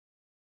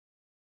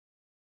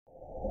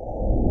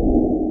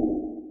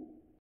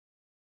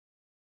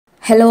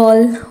Hello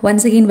all,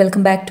 once again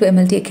welcome back to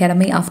MLT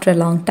Academy after a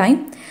long time.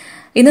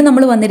 ഇന്ന്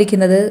നമ്മൾ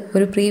വന്നിരിക്കുന്നത്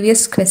ഒരു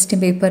previous question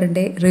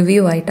പേപ്പറിൻ്റെ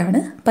റിവ്യൂ ആയിട്ടാണ്.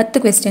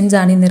 10 ക്വസ്റ്റ്യൻസ്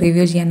ആണ് ഇന്ന്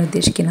റിവ്യൂ ചെയ്യാൻ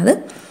ഉദ്ദേശിക്കുന്നത്.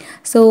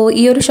 സോ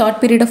ഈ ഒരു ഷോർട്ട്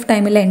പീരീഡ് ഓഫ്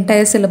ടൈമിൽ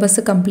എൻറ്റയർ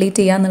സിലബസ് കംപ്ലീറ്റ്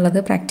ചെയ്യുക എന്നുള്ളത്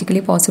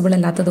practically possible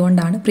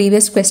അല്ലാത്തതുകൊണ്ടാണ്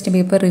previous question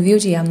paper review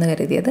ചെയ്യാമെന്ന്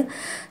കരുതിയത്.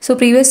 So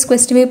previous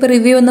question paper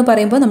review എന്ന്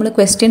പറയുമ്പോൾ നമ്മൾ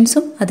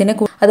ക്വസ്റ്റ്യൻസും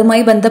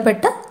അതുമായി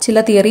ബന്ധപ്പെട്ട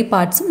ചില തിയറി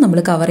പാർട്സും നമ്മൾ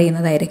കവർ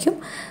ചെയ്യുന്നതായിരിക്കും.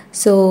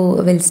 So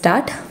will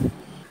start.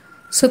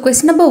 So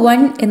question number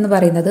 1 എന്ന്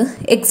പറയുന്നത്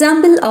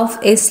example of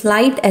a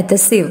slide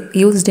adhesive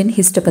used in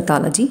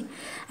histopathology,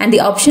 and the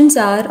options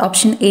are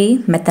option A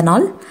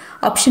methanol,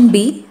 option B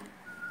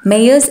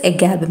Meyer's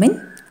egg albumin,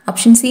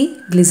 option C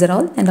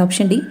glycerol, and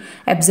option D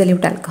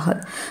absolute alcohol.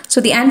 So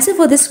the answer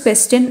for this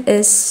question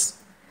is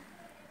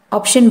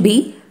option B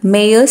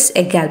Meyer's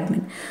egg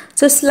albumin.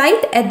 So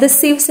slide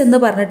അഡ്ഹസീവ്സ് എന്ന്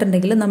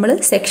പറഞ്ഞിട്ടുണ്ടെങ്കിൽ നമ്മൾ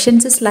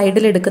sections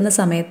സ്ലൈഡിൽ എടുക്കുന്ന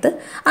സമയത്ത്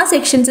ആ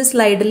sections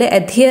സ്ലൈഡിൽ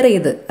adhere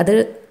ചെയ്ത് അത്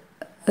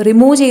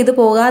റിമൂവ് ചെയ്ത്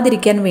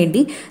പോകാതിരിക്കാൻ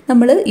വേണ്ടി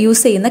നമ്മൾ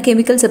യൂസ് ചെയ്യുന്ന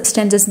കെമിക്കൽ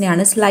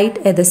സബ്സ്റ്റൻസസിനെയാണ് സ്ലൈഡ്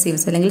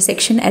അഡ്ഹസീവ്സ് അല്ലെങ്കിൽ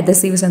സെക്ഷൻ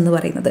അഡ്ഹസീവ്സ് എന്ന്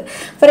പറയുന്നത്.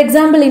 For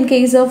example in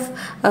case of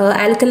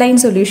alkaline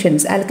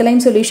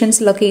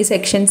സൊല്യൂഷൻസിലൊക്കെ ഈ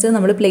സെക്ഷൻസ്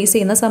നമ്മൾ പ്ലേസ്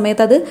ചെയ്യുന്ന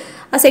സമയത്ത് അത്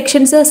ആ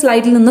സെക്ഷൻസ്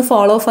സ്ലൈഡിൽ നിന്ന്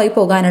ഫോളോ ഓഫ് ആയി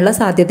പോകാനുള്ള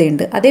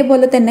സാധ്യതയുണ്ട്.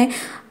 അതേപോലെ തന്നെ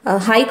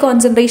ഹൈ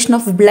കോൺസെൻട്രേഷൻ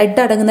ഓഫ്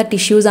ബ്ലഡ് അടങ്ങുന്ന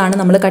ടിഷ്യൂസ് ആണ്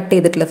നമ്മൾ കട്ട്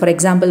ചെയ്തിട്ടുള്ളത്. For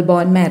example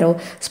bone marrow,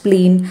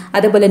 spleen,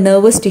 അതേപോലെ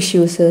നെർവസ്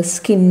ടിഷ്യൂസ്,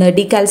 സ്കിന്ന്,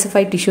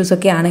 ഡീകാൽസിഫൈഡ് ടിഷ്യൂസ്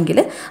ഒക്കെ ആണെങ്കിൽ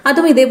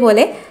അതും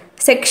ഇതേപോലെ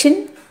സെക്ഷൻ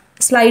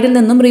സ്ലൈഡിൽ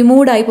നിന്നും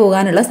റിമൂവ്ഡ് ആയി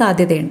പോകാനുള്ള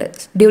സാധ്യതയുണ്ട്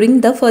during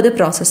the further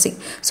processing.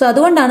 So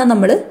അതുകൊണ്ടാണ്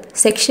നമ്മൾ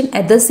സെക്ഷൻ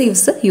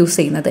അഡ്ഹസീവ്സ് യൂസ്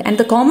ചെയ്യുന്നത്. And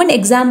the common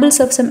examples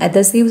of some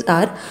അഡ്ഹസീവ്സ്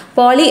R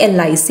poly L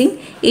lysine,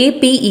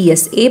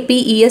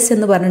 APES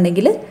എന്ന്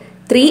പറഞ്ഞിട്ടുണ്ടെങ്കിൽ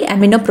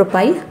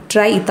 3-aminopropyl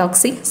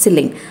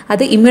triethoxysilane.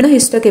 അത്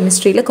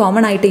ഇമ്മ്യൂണോഹിസ്റ്റോകെമിസ്ട്രിയിൽ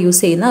കോമൺ ആയിട്ട്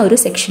യൂസ് ചെയ്യുന്ന ഒരു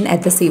സെക്ഷൻ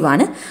അഡ്ഹസീവ്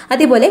ആണ്.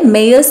 അതേപോലെ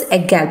മേയേഴ്സ്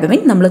എഗ്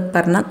ആൽബമിൻ നമ്മൾ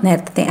പറഞ്ഞ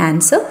നേരത്തെ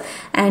answer,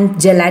 and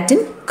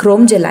gelatin,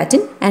 chrome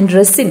gelatin, and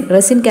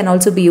resin can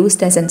also be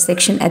used as a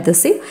section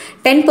adhesive.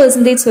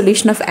 10%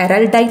 solution of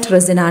araldite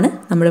resin ആണ്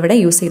നമ്മളിവിടെ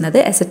യൂസ് ചെയ്യുന്നത്,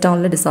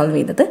 അസറ്റോണിൽ ഡിസോൾവ്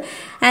ചെയ്യുന്നത്.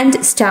 And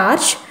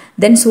starch,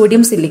 then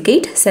sodium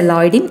silicate,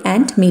 സെലോയിഡിൻ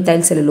and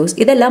methyl cellulose.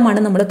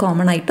 ഇതെല്ലാമാണ് നമ്മൾ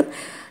common ആയിട്ടും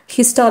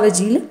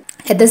ഹിസ്റ്റോളജിയിൽ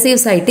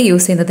അഡ്ഹസീവ്സ് ആയിട്ട്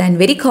യൂസ് ചെയ്യുന്നത്. And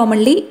very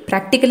commonly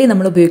practically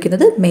നമ്മൾ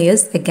ഉപയോഗിക്കുന്നത്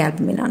മേയേഴ്സ് എഗ്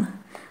ആൽബമിൻ ആണ്.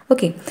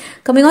 Okay,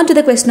 coming on to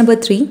the question number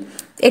 3.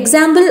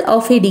 Example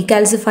of A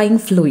ഡീകാൽസിഫൈങ്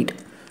fluid.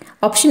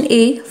 Option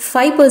A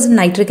 5%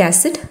 nitric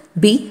acid,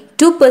 B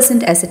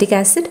 2% acetic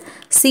acid,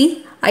 C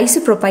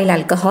isopropyl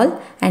alcohol,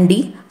 and D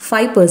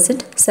 5%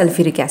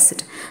 sulfuric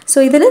acid. So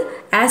ഇതിൽ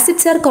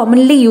acids are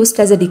commonly used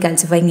as a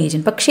decalcifying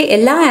agent. പക്ഷേ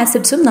എല്ലാ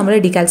ആസിഡ്സും നമ്മൾ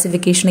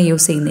ഡീകാൽസിഫിക്കേഷന്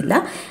use ചെയ്യുന്നില്ല.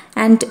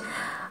 And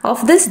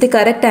of this the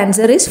correct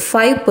answer is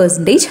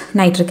 5%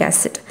 nitric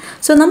acid.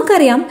 So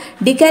നമുക്കറിയാം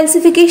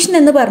ഡീകാൽസിഫിക്കേഷൻ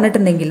എന്ന്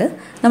പറഞ്ഞിട്ടുണ്ടെങ്കിൽ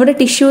നമ്മുടെ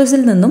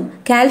ടിഷ്യൂസിൽ നിന്നും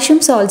കാൽഷ്യം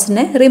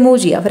സോൾട്സിനെ റിമൂവ്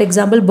ചെയ്യുക. ഫോർ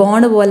എക്സാമ്പിൾ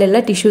ബോൺ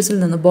പോലെയുള്ള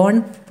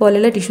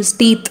ടിഷ്യൂസ്,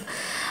 ടീത്ത്,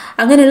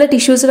 അങ്ങനെയുള്ള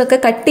ടിഷ്യൂസിലൊക്കെ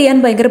കട്ട് ചെയ്യാൻ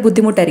ഭയങ്കര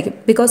ബുദ്ധിമുട്ടായിരിക്കും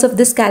because of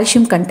this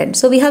calcium content.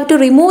 So we have to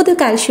remove the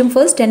calcium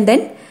first and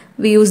then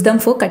we use them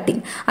for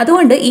cutting.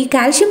 അതുകൊണ്ട് ഈ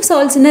കാൽഷ്യം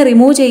സോൾട്സിനെ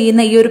റിമൂവ്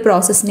ചെയ്യുന്ന ഈ ഒരു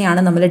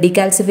പ്രോസസ്സിനെയാണ് നമ്മൾ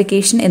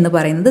ഡീകാൽസിഫിക്കേഷൻ എന്ന്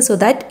പറയുന്നത്. So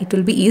that it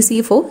will be easy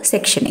for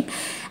സെക്ഷനിങ്.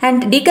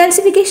 And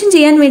ഡീകാൽസിഫിക്കേഷൻ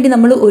ചെയ്യാൻ വേണ്ടി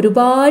നമ്മൾ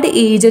ഒരുപാട്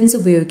ഏജൻറ്റ്സ്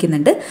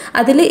ഉപയോഗിക്കുന്നുണ്ട്.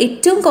 അതിൽ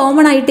ഏറ്റവും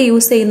കോമൺ ആയിട്ട്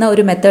യൂസ് ചെയ്യുന്ന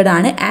ഒരു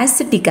മെത്തേഡാണ്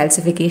ആസിഡ്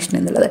ഡീകാൽസിഫിക്കേഷൻ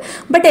എന്നുള്ളത്.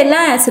 ബട്ട്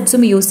എല്ലാ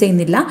ആസിഡ്സും യൂസ്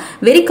ചെയ്യുന്നില്ല.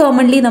 വെരി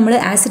കോമൺലി നമ്മൾ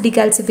ആസിഡ്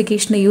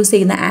ഡീകാൽസിഫിക്കേഷന് യൂസ്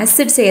ചെയ്യുന്ന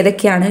ആസിഡ്സ്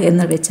ഏതൊക്കെയാണ്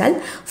എന്ന് വെച്ചാൽ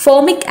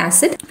formic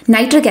acid,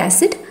 nitric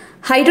acid,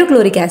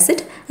 hydrochloric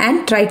acid and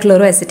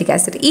trichloro acetic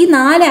acid. ഈ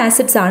 4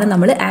 ആസിഡ്സ് ആണ്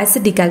നമ്മൾ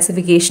ആസിഡ്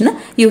ഡീകാൽസിഫിക്കേഷന്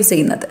യൂസ്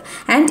ചെയ്യുന്നത്.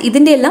 ആൻഡ്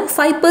ഇതിൻ്റെ എല്ലാം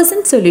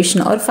 5%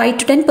 സൊല്യൂഷൻ ഓർ 5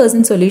 to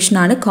 10% സൊല്യൂഷൻ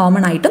ആണ്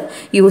കോമൺ ആയിട്ടും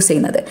യൂസ്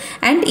ചെയ്യുന്നത്.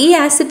 ആൻഡ് ഈ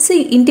ആസിഡ്സ്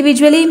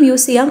ഇൻഡിവിജ്വലിയും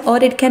യൂസ് ചെയ്യാം or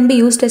it can be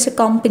used as A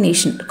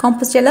combination.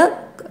 ചില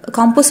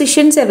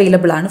കോമ്പോസിഷൻസ്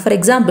അവൈലബിൾ ആണ്. ഫോർ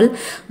എക്സാമ്പിൾ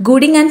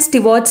ഗുഡിങ് ആൻഡ്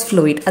സ്റ്റിവാർട്സ്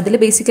ഫ്ലൂയിഡ്, അതിൽ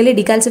ബേസിക്കലി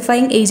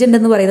ഡീകാൽസിഫൈങ് ഏജന്റ്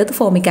എന്ന് പറയുന്നത്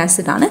ഫോമിക്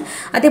ആസിഡ് ആണ്.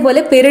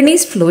 അതേപോലെ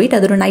പെറിനീസ് ഫ്ലൂയിഡ്,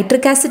 അതൊരു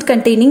നൈട്രിക് ആസിഡ്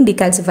കണ്ടെയ്നിങ്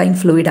ഡീകാൽസിഫൈങ്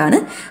ഫ്ലൂയിഡ് ആണ്.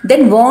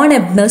 Then von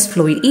എബ്നേഴ്സ്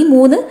fluid. ഈ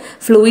 3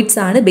 ഫ്ലൂയിഡ്സ്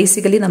ആണ്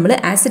ബേസിക്കലി നമ്മൾ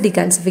ആസിഡ്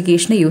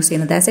ഡീകാൽസിഫിക്കേഷന് യൂസ്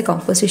ചെയ്യുന്നത് ആസ് എ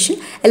കോമ്പോസിഷൻ.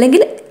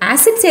 അല്ലെങ്കിൽ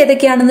ആസിഡ്സ്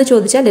ഏതൊക്കെയാണെന്ന്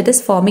ചോദിച്ചാൽ it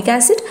is formic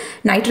acid,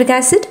 nitric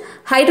acid,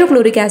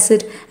 hydrochloric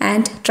acid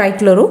and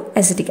trichloro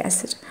acetic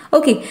acid.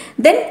 Okay,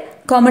 then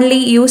commonly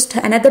used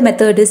another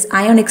method is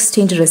ion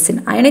exchange resin.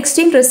 Ion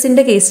exchange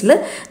resinന്റെ കേസിൽ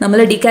നമ്മൾ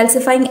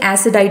ഡീകാൽസിഫൈങ്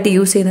acid ആയിട്ട്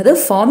use ചെയ്യുന്നത്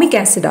formic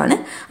acid ആണ്.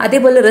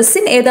 അതേപോലെ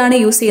resin ഏതാണ്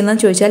യൂസ്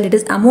ചെയ്യുന്നതെന്ന് ചോദിച്ചാൽ it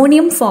is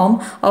ammonium form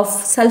of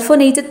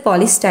സൾഫോനേറ്റഡ്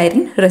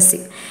polystyrene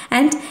resin.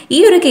 And ഈ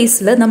ഒരു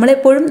കേസിൽ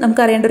നമ്മളെപ്പോഴും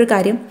നമുക്കറിയേണ്ട ഒരു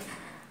കാര്യം,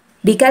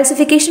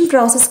 ഡീകാൽസിഫിക്കേഷൻ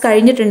പ്രോസസ്സ്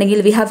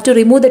കഴിഞ്ഞിട്ടുണ്ടെങ്കിൽ we have to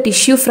remove the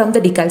tissue from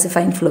the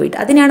ഡീകാൽസിഫൈങ് fluid.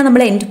 അതിനാണ്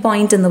നമ്മൾ എൻഡ്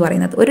പോയിന്റ് എന്ന്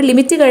പറയുന്നത്. ഒരു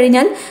ലിമിറ്റ്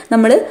കഴിഞ്ഞാൽ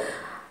നമ്മൾ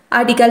ആ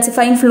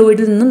ഡീകാൽസിഫൈങ്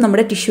ഫ്ലൂയിഡിൽ നിന്നും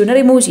നമ്മുടെ ടിഷ്യൂവിനെ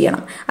റിമൂവ്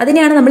ചെയ്യണം.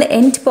 അതിനെയാണ് നമ്മൾ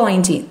എൻഡ്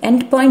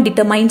പോയിന്റ്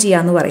ഡിറ്റർമൈൻ ചെയ്യുക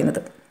എന്ന് പറയുന്നത്.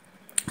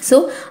 സോ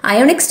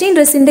അയോൺ എക്സ്ചേഞ്ച്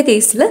റെസിൻ്റെ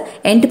കേസിൽ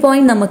എൻഡ്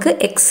പോയിന്റ് നമുക്ക്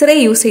എക്സ്റേ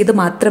യൂസ് ചെയ്ത്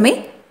മാത്രമേ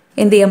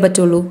എന്ത് ചെയ്യാൻ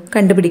പറ്റുള്ളൂ,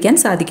 കണ്ടുപിടിക്കാൻ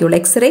സാധിക്കുള്ളൂ.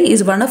 X-ray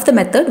is one of the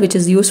method which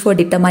is use for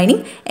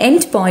determining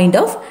end point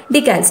of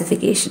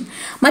ഡികാൽസിഫിക്കേഷൻ.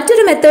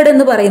 മറ്റൊരു മെത്തേഡ്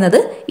എന്ന് പറയുന്നത്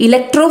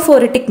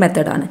ഇലക്ട്രോഫോററ്റിക്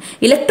മെത്തേഡാണ്.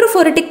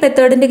 ഇലക്ട്രോഫോററ്റിക്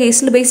മെത്തേഡിന്റെ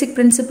കേസിൽ ബേസിക്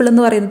പ്രിൻസിപ്പിൾ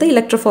എന്ന് പറയുന്നത്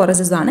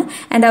ഇലക്ട്രോഫോറസിസ് ആണ്.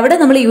 ആൻഡ് അവിടെ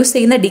നമ്മൾ യൂസ്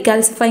ചെയ്യുന്ന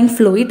ഡികാൽസിഫൈങ്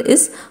fluid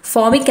is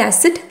formic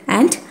acid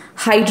and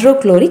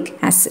hydrochloric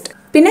acid.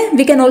 പിന്നെ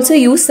we can also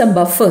use some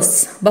buffers.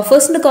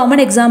 ബഫേഴ്സിന്റെ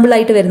common example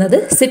ആയിട്ട് വരുന്നത്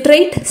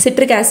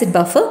citric acid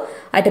buffer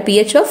at a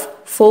pH of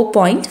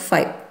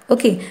 4.5.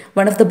 Okay,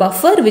 one of the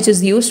buffer which is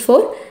used for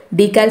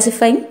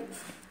decalcifying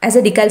as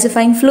a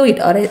decalcifying fluid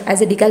or as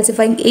a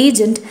decalcifying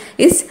agent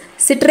is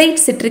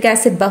citric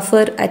acid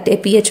buffer at a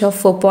pH of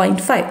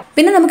 4.5.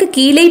 പിന്നെ നമുക്ക്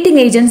chelating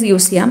agents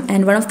use ചെയ്യാം.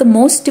 And one of the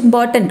most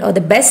important or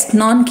the best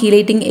non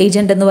chelating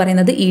agent എന്ന്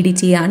പറയുന്നത്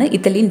EDTA ആണ്,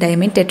 ഇഥിലീൻ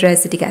ഡയമൈൻ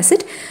ടെട്രാസിറ്റിക്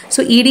acid.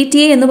 So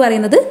EDTA എന്ന്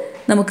പറയുന്നത്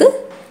നമുക്ക്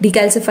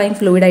decalcifying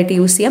fluid ആയിട്ട്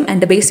യൂസ് ചെയ്യാം.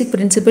 And the basic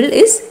principle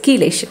is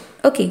chelation.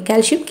 Okay,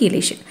 calcium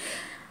chelation.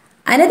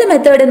 Another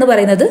method എന്ന്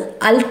പറയുന്നത്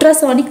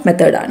അൾട്രാസോണിക്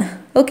മെത്തേഡാണ്.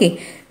 Okay,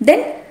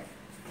 then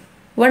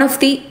one of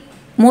the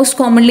most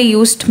commonly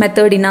used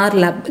method in R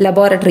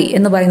laboratory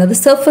എന്ന് പറയുന്നത്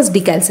സർഫസ്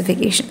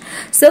ഡികാൽസിഫിക്കേഷൻ.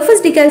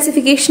 സർഫസ്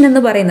ഡികാൽസിഫിക്കേഷൻ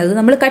എന്ന് പറയുന്നത്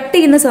നമ്മൾ കട്ട്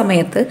ചെയ്യുന്ന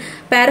സമയത്ത്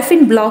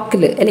പാരഫിൻ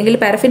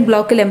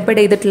ബ്ലോക്കിൽ എംപെഡ്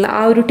ചെയ്തിട്ടുള്ള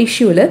ആ ഒരു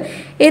ടിഷ്യൂവിൽ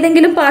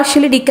ഏതെങ്കിലും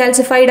പാർഷ്യലി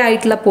ഡിക്കാൽസിഫൈഡ്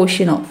ആയിട്ടുള്ള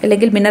പോർഷനോ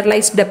അല്ലെങ്കിൽ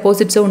മിനറലൈസ്ഡ്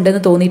ഡെപ്പോസിറ്റ്സോ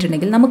ഉണ്ടെന്ന്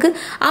തോന്നിയിട്ടുണ്ടെങ്കിൽ നമുക്ക്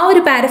ആ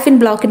ഒരു പാരഫിൻ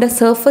ബ്ലോക്കിന്റെ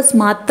സർഫസ്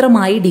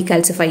മാത്രമായി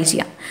ഡിക്കാൽസിഫൈ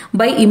ചെയ്യാം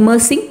by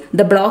ഇമ്മേഴ്സിംഗ്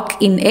the block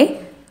in A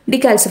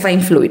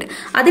ഡിക്കാൽസിഫൈങ് fluid.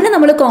 അതിന്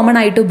നമ്മൾ കോമൺ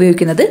ആയിട്ട്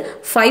ഉപയോഗിക്കുന്നത്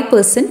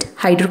 5%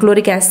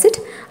 ഹൈഡ്രോക്ലോറിക് ആസിഡ്,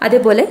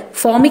 അതേപോലെ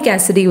ഫോമിക്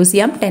ആസിഡ് യൂസ്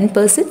ചെയ്യാം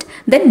 10%.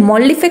 Then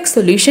മോളിഫെക്സ്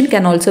solution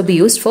can also be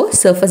used for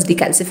surface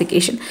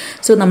ഡിക്കാൽസിഫിക്കേഷൻ.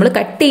 So നമ്മൾ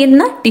കട്ട്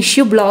ചെയ്യുന്ന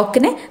ടിഷ്യൂ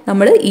ബ്ലോക്കിനെ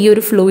നമ്മൾ ഈ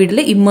ഒരു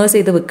ഫ്ലൂയിഡിൽ ഇമ്മേഴ്സ്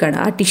ചെയ്ത് വെക്കുകയാണ്.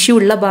 ആ ടിഷ്യൂ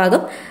ഉള്ള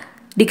ഭാഗം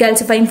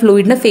ഡിക്കാൽസിഫൈങ്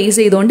ഫ്ലൂയിഡിനെ ഫേസ്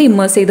ചെയ്തുകൊണ്ട്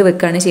ഇമ്മേഴ്സ് ചെയ്ത്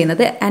വെക്കുകയാണ്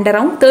ചെയ്യുന്നത്. And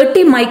around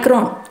 30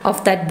 micron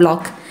of that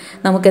block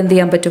നമുക്ക് എന്ത്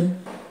ചെയ്യാൻ പറ്റും,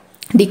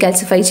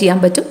 decalcify ചെയ്യാൻ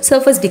പറ്റും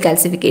സർഫസ്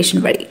ഡിക്കാൽസിഫിക്കേഷൻ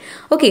വഴി.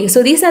 Okay, so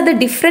these are the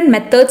different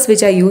methods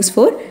which are use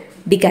for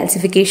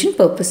ഡിക്കാൽസിഫിക്കേഷൻ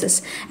purposes.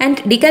 And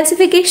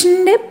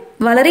ഡിക്കാൽസിഫിക്കേഷൻ്റെ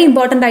വളരെ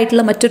ഇമ്പോർട്ടൻ്റ്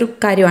ആയിട്ടുള്ള മറ്റൊരു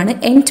കാര്യമാണ്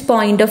എൻഡ്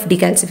പോയിന്റ് ഓഫ്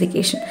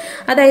ഡിക്കാൽസിഫിക്കേഷൻ.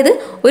 അതായത്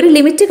ഒരു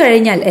ലിമിറ്റ്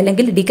കഴിഞ്ഞാൽ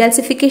അല്ലെങ്കിൽ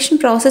ഡിക്കാൽസിഫിക്കേഷൻ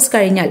പ്രോസസ്സ്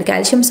കഴിഞ്ഞാൽ,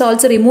 കാൽഷ്യം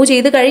സോൾട്സ് റിമൂവ്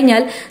ചെയ്ത്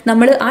കഴിഞ്ഞാൽ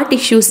നമ്മൾ ആ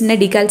ടിഷ്യൂസിനെ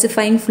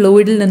ഡിക്കാൽസിഫൈങ്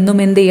ഫ്ലൂയിഡിൽ നിന്നും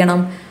എന്ത്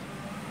ചെയ്യണം,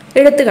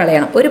 എടുത്തു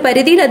കളയണം. ഒരു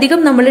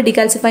പരിധിയിലധികം നമ്മൾ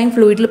ഡിക്കാൽസിഫൈങ്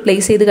ഫ്ലൂയിഡിൽ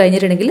പ്ലേസ് ചെയ്ത്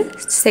കഴിഞ്ഞിട്ടുണ്ടെങ്കിൽ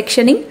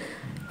സെക്ഷനിങ്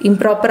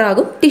ഇംപ്രോപ്പർ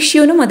ആകും,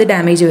 ടിഷ്യൂനും അത്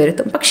ഡാമേജ്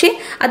വരുത്തും. പക്ഷേ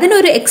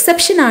അതിനൊരു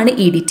എക്സെപ്ഷനാണ്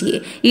EDTA.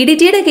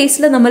 EDTയുടെ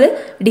കേസിൽ നമ്മൾ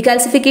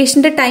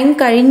ഡിക്കാൽസിഫിക്കേഷൻ്റെ ടൈം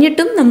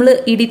കഴിഞ്ഞിട്ടും നമ്മൾ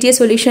EDTA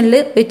സൊല്യൂഷനിൽ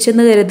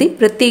വെച്ചെന്ന് കരുതി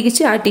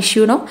പ്രത്യേകിച്ച് ആ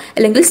ടിഷ്യൂനോ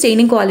അല്ലെങ്കിൽ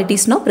സ്റ്റെയിനിങ്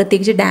ക്വാളിറ്റീസിനോ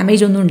പ്രത്യേകിച്ച്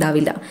ഡാമേജ് ഒന്നും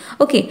ഉണ്ടാവില്ല.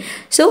 Okay,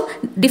 so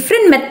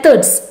different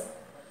methods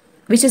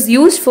which is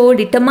used for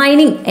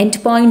determining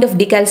end point of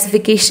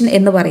ഡിക്കാൽസിഫിക്കേഷൻ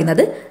എന്ന്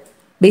പറയുന്നത്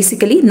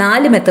ബേസിക്കലി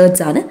 4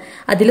 മെത്തേഡ്സ് ആണ്.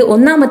 അതിൽ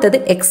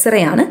ഒന്നാമത്തത്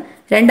എക്സ്റേ ആണ്,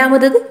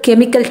 രണ്ടാമത്തത്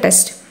chemical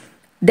test,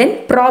 then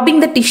probing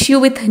the tissue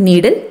with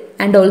needle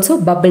and also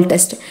bubble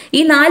test. ഈ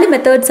 4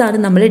 മെത്തേഡ്സ് ആണ്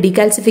നമ്മൾ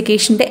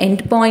ഡിക്കാൽസിഫിക്കേഷൻ്റെ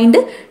എൻഡ് പോയിന്റ്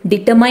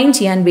ഡിറ്റർമൈൻ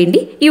ചെയ്യാൻ വേണ്ടി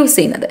യൂസ്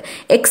ചെയ്യുന്നത്.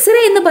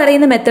 എക്സ്റേ എന്ന്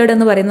പറയുന്ന മെത്തേഡ്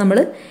എന്ന് പറയുന്നത് നമ്മൾ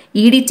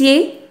EDTA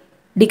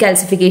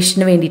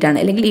ഡിക്കാൽസിഫിക്കേഷന് വേണ്ടിയിട്ടാണ്,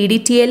 അല്ലെങ്കിൽ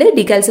EDTAയിൽ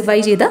ഡിക്കാൽസിഫൈ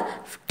ചെയ്ത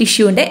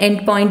ടിഷ്യൂവിൻ്റെ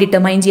എൻഡ് പോയിന്റ്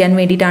ഡിറ്റർമൈൻ ചെയ്യാൻ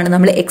വേണ്ടിയിട്ടാണ്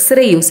നമ്മൾ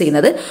എക്സ്റേ യൂസ്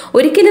ചെയ്യുന്നത്.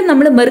 ഒരിക്കലും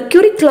നമ്മൾ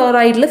മെർക്യൂറി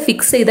ക്ലോറൈഡിൽ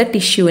ഫിക്സ് ചെയ്ത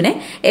ടിഷ്യൂവിനെ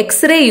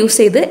എക്സ്റേ യൂസ്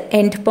ചെയ്ത്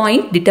എൻഡ്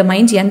പോയിന്റ്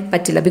ഡിറ്റർമൈൻ ചെയ്യാൻ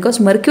പറ്റില്ല. ബിക്കോസ്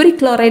മെർക്യൂറി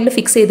ക്ലോറൈഡിൽ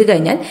ഫിക്സ് ചെയ്ത്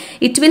കഴിഞ്ഞാൽ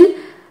it will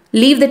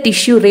leave the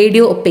tissue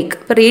radio opaque.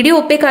 അപ്പോൾ റേഡിയോ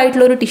ഒപ്പേക്ക്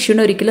ആയിട്ടുള്ള ഒരു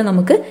ടിഷ്യൂവിനെ ഒരിക്കലും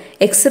നമുക്ക്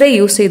എക്സ്റേ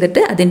യൂസ്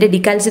ചെയ്തിട്ട് അതിൻ്റെ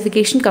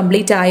ഡിക്കാൽസിഫിക്കേഷൻ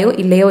കംപ്ലീറ്റ് ആയോ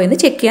ഇല്ലയോ എന്ന്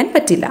ചെക്ക് ചെയ്യാൻ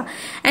പറ്റില്ല.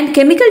 ആൻഡ്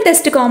കെമിക്കൽ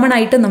ടെസ്റ്റ് കോമൺ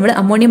ആയിട്ട് നമ്മൾ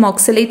അമോണിയം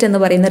ഓക്സലേറ്റ് എന്ന്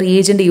പറയുന്ന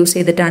റിയേജൻറ്റ് യൂസ്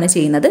ചെയ്തിട്ടാണ്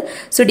ചെയ്യുന്നത്.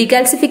 സോ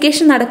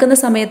ഡിക്കാൽസിഫിക്കേഷൻ നടക്കുന്ന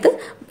സമയത്ത്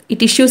ഈ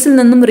ടിഷ്യൂസിൽ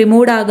നിന്നും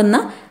റിമൂവ് ആകുന്ന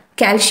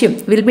calcium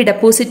will be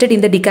deposited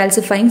in the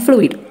ഡിക്കാൽസിഫൈങ്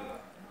fluid.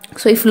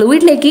 So ഈ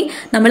ഫ്ലൂയിഡിലേക്ക്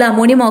നമ്മൾ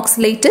അമോണിയം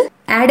ഓക്സലേറ്റ്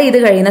ആഡ് ചെയ്ത്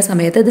കഴിയുന്ന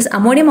സമയത്ത് this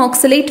ammonium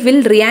oxalate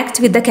will react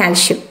with the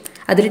calcium.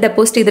 അതിൽ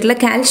ഡെപ്പോസിറ്റ് ചെയ്തിട്ടുള്ള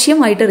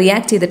കാൽഷ്യമായിട്ട്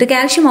റിയാക്ട് ചെയ്തിട്ട്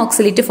കാൽഷ്യം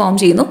ഓക്സലേറ്റ് ഫോം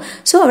ചെയ്യുന്നു.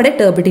 സോ അവിടെ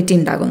ടർബിഡിറ്റി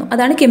ഉണ്ടാകുന്നു.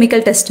 അതാണ്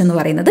കെമിക്കൽ ടെസ്റ്റ് എന്ന്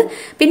പറയുന്നത്.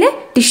 പിന്നെ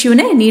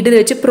ടിഷ്യൂവിനെ നീഡിൽ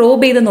വെച്ച്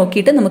പ്രോബ് ചെയ്ത്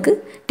നോക്കിയിട്ട് നമുക്ക്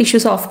ടിഷ്യൂ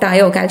സോഫ്റ്റ്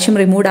ആയോ കാൽഷ്യം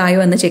റിമൂവ്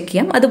ആയോ എന്ന് ചെക്ക്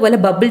ചെയ്യാം. അതുപോലെ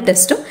ബബിൾ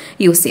ടെസ്റ്റും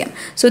യൂസ് ചെയ്യാം.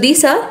 So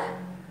these are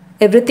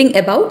everything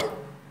about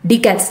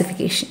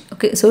ഡിക്കാൽസിഫിക്കേഷൻ.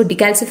 Okay, so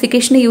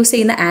ഡിക്കാൽസിഫിക്കേഷന് use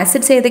ചെയ്യുന്ന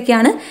ആസിഡ്സ്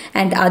ഏതൊക്കെയാണ്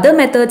ആൻഡ് അതർ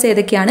മെത്തേഡ്സ്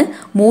ഏതൊക്കെയാണ്,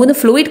 3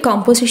 ഫ്ലൂയിഡ്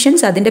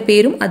കോമ്പോസിഷൻസ്, അതിൻ്റെ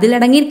പേരും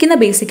അതിലടങ്ങിയിരിക്കുന്ന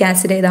ബേസിക്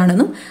ആസിഡ്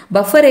ഏതാണെന്നും,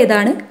 ബഫർ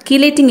ഏതാണ്,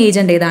 കീലേറ്റിംഗ്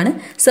ഏജന്റ് ഏതാണ്,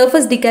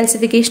 സർഫസ്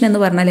ഡിക്കാൽസിഫിക്കേഷൻ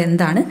എന്ന് പറഞ്ഞാൽ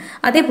എന്താണ്,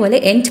 അതേപോലെ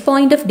എൻഡ്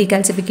പോയിന്റ് ഓഫ്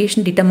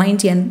ഡിക്കാൽസിഫിക്കേഷൻ ഡിറ്റർമൈൻ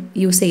ചെയ്യാൻ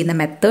യൂസ് ചെയ്യുന്ന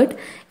മെത്തേഡ്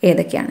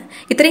ഏതൊക്കെയാണ്.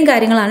 ഇത്രയും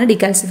കാര്യങ്ങളാണ്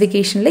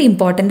ഡിക്കാൽസിഫിക്കേഷനിൽ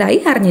ഇമ്പോർട്ടൻ്റ് ആയി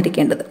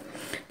അറിഞ്ഞിരിക്കേണ്ടത്.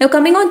 Now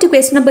coming on to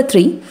question number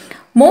 3,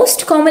 most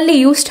commonly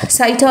used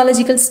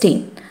cytological stain.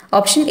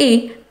 Option A,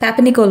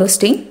 Papanicolo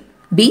stain,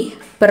 B,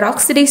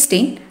 peroxidase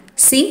stain,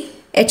 C,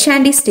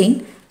 Echandie stain,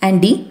 and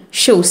D,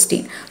 show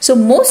stain. So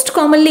most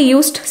commonly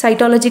used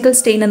cytological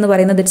stain എന്ന്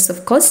പറയുന്നത് it's of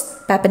course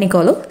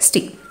Papanicolo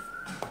stain.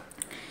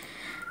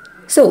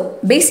 So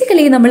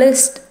basically നമ്മൾ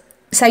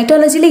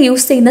സൈറ്റോളജിയിൽ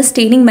use ചെയ്യുന്ന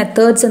staining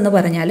methods എന്ന്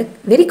പറഞ്ഞാൽ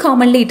very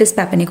commonly it is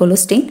പാപ്പനിക്കോളോ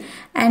stain.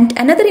 And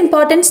another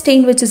important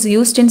stain which is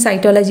used in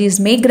cytology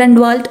is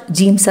മേഗ്രൻവാൾഡ്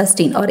ജീംസ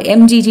stain or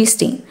MGG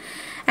stain.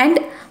 And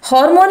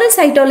hormonal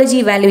cytology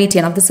evaluate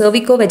ചെയ്യണം. അത്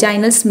സെർവിക്കോ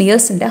vaginal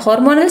സ്മിയേഴ്സിൻ്റെ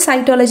hormonal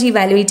cytology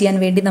evaluate ചെയ്യാൻ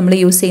വേണ്ടി നമ്മൾ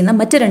use ചെയ്യുന്ന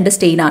മറ്റ് 2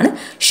 സ്റ്റെയിനാണ്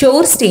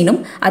ഷോർ സ്റ്റെയിനും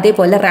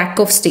അതേപോലെ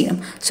റാക്കോഫ് സ്റ്റെയിനും.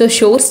 So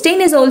shore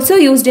stain is also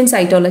used in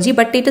cytology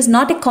but it is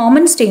not A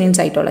common stain in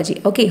cytology.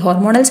 Okay,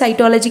 hormonal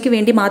സൈറ്റോളജിക്ക്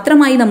വേണ്ടി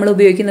മാത്രമായി നമ്മൾ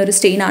ഉപയോഗിക്കുന്ന ഒരു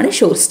സ്റ്റെയിനാണ്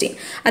ഷോർ സ്റ്റെയിൻ,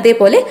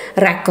 അതേപോലെ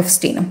റാക്കോഫ്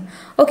സ്റ്റെയിനും.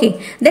 ഓക്കെ,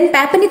 ദെൻ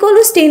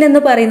പാപ്പനിക്കോളോ സ്റ്റെയിൻ എന്ന്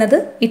പറയുന്നത്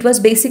it was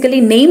basically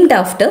named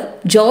after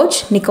George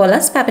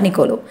Nicholas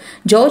പാപ്പനിക്കോളോ.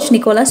 George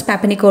Nicholas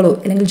പാപ്പനിക്കോളോ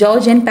അല്ലെങ്കിൽ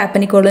George and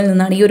പാപ്പനിക്കോളോയിൽ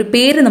നിന്നാണ് ഈ ഒരു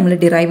പേര് നമ്മൾ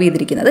ഡിറൈവ്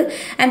ചെയ്തിരിക്കുന്നത്.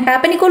 ആൻഡ്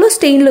പാപ്പനിക്കോളോ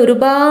സ്റ്റെയിനിൽ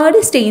ഒരുപാട്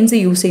സ്റ്റെയിൻസ്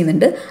യൂസ്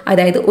ചെയ്യുന്നുണ്ട്.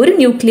 അതായത് ഒരു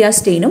nuclear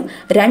സ്റ്റെയിനും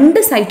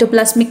 2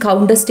 cytoplasmic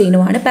counter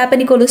സ്റ്റെയിനുമാണ്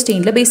പാപ്പനിക്കോളോ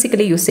സ്റ്റെയിനിൽ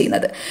basically use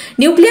ചെയ്യുന്നത്.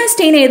 ന്യൂക്ലിയർ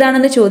സ്റ്റെയിൻ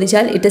ഏതാണെന്ന്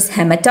ചോദിച്ചാൽ it is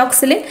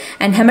haematoxylin.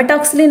 And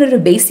haematoxylin ഒരു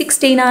ബേസിക്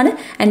സ്റ്റെയിൻ ആണ്.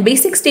 ആൻഡ്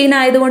ബേസിക് സ്റ്റെയിൻ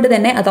ആയതുകൊണ്ട്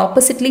തന്നെ അത്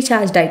ഓപ്പോസിറ്റ്ലി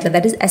ചാർജ്ഡ് ആയിട്ടുള്ള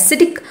that is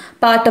acidic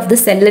part of the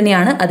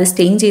സെല്ലിനെയാണ് അത്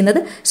സ്റ്റെയിൻ ചെയ്യുന്നത്.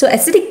 So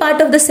acidic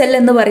part of the cell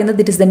എന്ന് പറയുന്നത്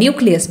it is the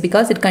nucleus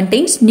because it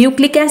contains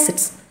nucleic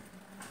acids.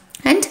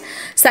 And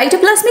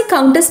cytoplasmic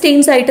counter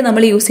Staines ആയിട്ട്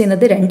നമ്മൾ യൂസ്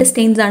ചെയ്യുന്നത് 2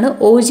 സ്റ്റെയിൻസ് ആണ്,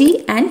 OG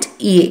and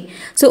EA.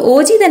 So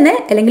OG തന്നെ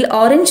അല്ലെങ്കിൽ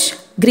ഓറഞ്ച്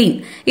ഗ്രീൻ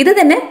ഇത്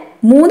തന്നെ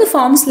 3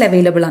 ഫോംസിൽ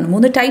അവൈലബിൾ ആണ്,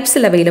 3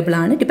 ടൈപ്സിൽ അവൈലബിൾ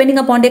ആണ്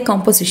depending upon the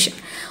composition.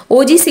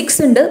 OG6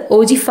 ഉണ്ട്,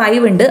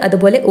 OG5 ഉണ്ട്,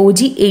 അതുപോലെ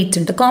OG8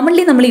 ഉണ്ട്.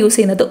 കോമൺലി നമ്മൾ യൂസ്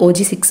ചെയ്യുന്നത്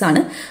OG6 ആണ്.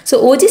 സോ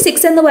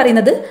OG6 എന്ന്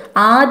പറയുന്നത്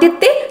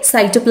ആദ്യത്തെ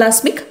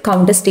സൈറ്റോപ്ലാസ്മിക്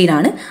കൗണ്ടർ സ്റ്റെയിൻ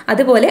ആണ്.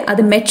 അതുപോലെ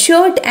അത്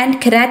മെച്യൂർഡ് ആൻഡ്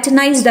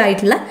കെരാറ്റിനൈസ്ഡ്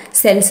ആയിട്ടുള്ള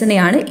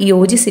സെൽസിനെയാണ് ഈ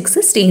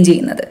OG6 സ്റ്റെയിൻ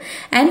ചെയ്യുന്നത്.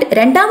 ആൻഡ്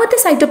രണ്ടാമത്തെ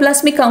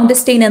സൈറ്റോപ്ലാസ്മിക് കൗണ്ടർ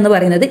സ്റ്റെയിൻ എന്ന്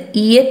പറയുന്നത്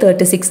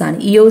EA36 ആണ്,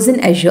 ഇയോസിൻ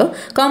അഷ്യൂർ.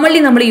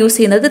 കോമൺലി നമ്മൾ യൂസ്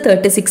ചെയ്യുന്നത്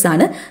 36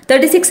 ആണ്.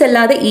 36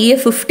 അല്ലാതെ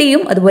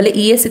EA50യും അതുപോലെ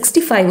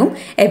EA65ഉം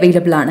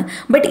അവൈലബിൾ ആണ്.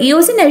 ബട്ട്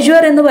ഇയോസിൻ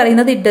അഷ്യൂർ എന്ന്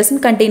പറയുന്നത് it doesn't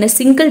contain A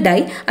single dye.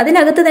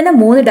 അതിനകത്ത് തന്നെ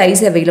 3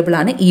 ഡൈസ് അവൈലബിൾ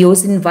ആണ്,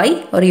 eosin Y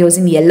or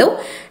eosin yellow,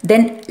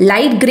 then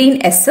light green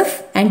SF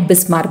and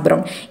Bismarck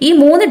brown. ഈ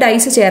 3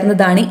 ഡൈസ്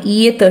ചേർന്നതാണ്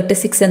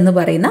EA36 എന്ന്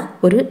പറയുന്ന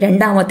ഒരു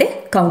രണ്ടാമത്തെ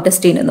കൗണ്ടർ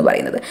സ്റ്റെയിൻ എന്ന്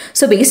പറയുന്നത്.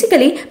 സോ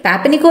ബേസിക്കലി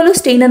പാപ്പനിക്കോളോ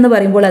സ്റ്റെയിൻ എന്ന്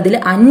പറയുമ്പോൾ അതിൽ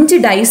 5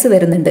 ഡൈസ്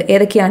വരുന്നുണ്ട്.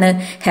 ഏതൊക്കെയാണ്?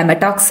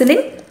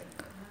 Haematoxylin,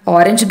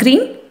 orange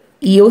green,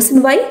 eosin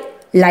Y,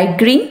 light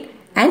green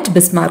and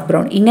Bismarck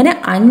brown. ഇങ്ങനെ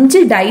 5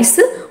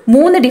 ഡൈസ്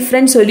 3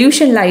 ഡിഫറെൻറ്റ്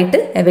സൊല്യൂഷനിലായിട്ട്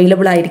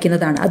അവൈലബിൾ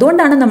ആയിരിക്കുന്നതാണ്.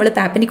 അതുകൊണ്ടാണ് നമ്മൾ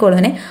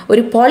പാപ്പനിക്കോളോനെ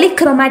ഒരു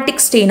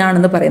പോളിക്രോമാറ്റിക് സ്റ്റെയിൻ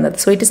ആണെന്ന് പറയുന്നത്.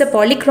 So it is A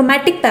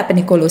പോളിക്രോമാറ്റിക്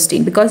പാപ്പനിക്കോളോ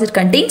stain because it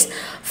contains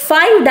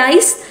 5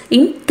 dyes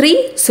in 3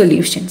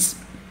 solutions.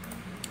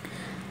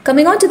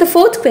 Coming on to the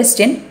 4th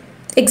question,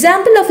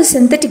 example of a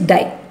synthetic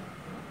dye.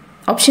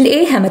 Option A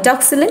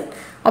hematoxylin,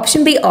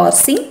 option B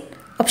orcine,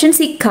 option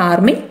C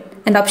carmine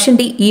and option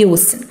D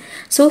eosin.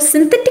 So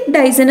synthetic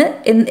dyes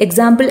in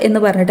example in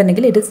the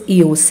പറഞ്ഞിട്ടുണ്ടെങ്കിൽ it is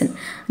eosin.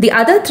 The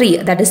other 3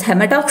 that is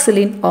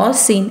hematoxylin,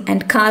 orcine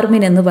and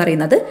carmine എന്ന്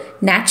പറയുന്നത്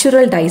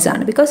natural dyes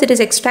ആണ് because it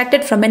is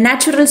extracted from a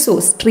natural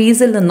source.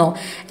 ട്രീസിൽ നിന്നോ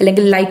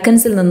അല്ലെങ്കിൽ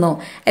ലൈക്കൻസിൽ നിന്നോ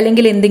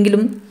അല്ലെങ്കിൽ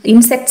എന്തെങ്കിലും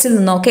ഇൻസെക്ട്സിൽ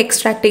നിന്നോ ഒക്കെ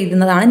എക്സ്ട്രാക്ട്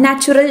ചെയ്യുന്നതാണ്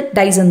നാച്ചുറൽ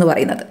ഡൈസ് എന്ന്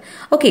പറയുന്നത്.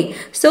 ഓക്കെ,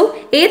 സോ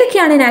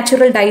ഏതൊക്കെയാണ്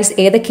നാച്ചുറൽ ഡൈസ്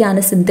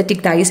ഏതൊക്കെയാണ്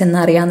സിന്തറ്റിക് ഡൈസ് എന്ന്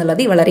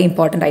അറിയാന്നുള്ളത് വളരെ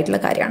ഇമ്പോർട്ടൻ്റ് ആയിട്ടുള്ള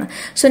കാര്യമാണ്.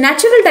 സോ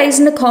നാച്ചുറൽ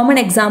ഡൈസിന് കോമൺ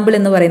എക്സാമ്പിൾ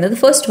എന്ന് പറയുന്നത്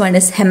first one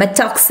is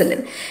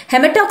haematoxylin.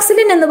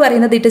 Haematoxylin എന്ന്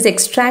പറയുന്നത് it is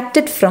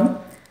extracted from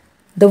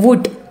the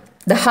would,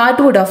 the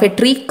hardwood of a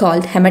tree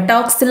called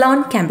Hematoxylon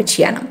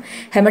campesianum.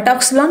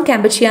 Hematoxylon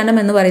campesianum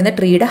എന്ന് പറയുന്ന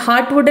ട്രീയുടെ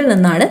ഹാർഡ്വുഡിൽ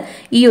നിന്നാണ്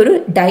ഈ ഒരു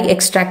ഡൈ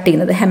എക്സ്ട്രാക്ട്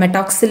ചെയ്യുന്നത്,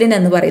 ഹെമറ്റോക്സിലിൻ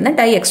എന്ന് പറയുന്ന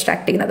ഡൈ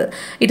എക്സ്ട്രാക്ട് ചെയ്യുന്നത്.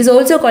 It is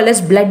also called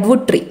as blood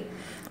would tree.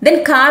 Then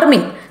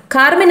കാർമിൻ.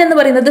 കാർമിൻ എന്ന്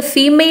പറയുന്നത്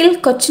ഫീമെയിൽ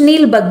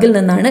കൊച്ചിനീൽ ബഗിൽ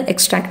നിന്നാണ്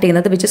എക്സ്ട്രാക്ട്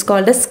ചെയ്യുന്നത് which is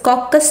called as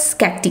caucus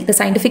കാക്ടി. The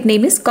scientific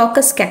name is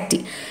caucus കാക്ടി.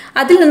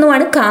 അതിൽ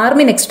നിന്നുമാണ്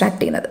കാർമിൻ എക്സ്ട്രാക്ട്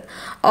ചെയ്യുന്നത്.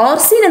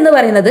 ഓർസിൻ എന്ന്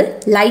പറയുന്നത്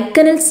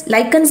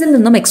ലൈക്കൻസിൽ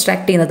നിന്നും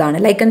എക്സ്ട്രാക്ട് ചെയ്യുന്നതാണ്.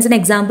 ലൈക്കൻസിന്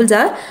examples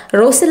R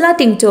റോസെല്ല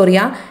tinctoria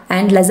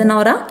and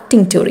ലസനോറ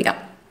tinctoria.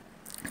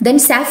 Then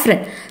saffron.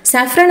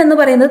 Saffron എന്ന്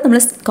പറയുന്നത് നമ്മൾ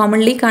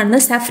കോമൺലി കാണുന്ന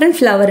സാഫ്രൻ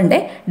ഫ്ലവറിൻ്റെ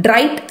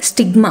ഡ്രൈഡ്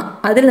സ്റ്റിഗ്മ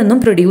അതിൽ നിന്നും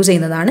പ്രൊഡ്യൂസ്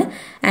ചെയ്യുന്നതാണ്.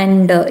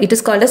 And it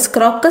is called as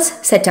crocus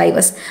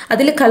സെറ്റൈവസ്.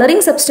 അതിൽ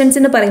കളറിംഗ്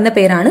സബ്സ്റ്റൻസിന് പറയുന്ന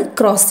പേരാണ്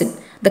Crocin.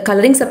 The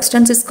colouring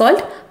substance is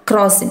called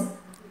Crocin.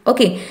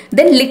 Okay,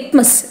 then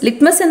litmus.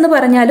 Litmus എന്ന്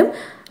പറഞ്ഞാലും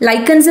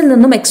ലൈക്കൻസിൽ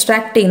നിന്നും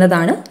എക്സ്ട്രാക്ട്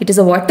ചെയ്യുന്നതാണ്. It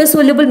is A water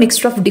soluble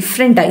mixture of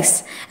different dyes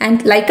and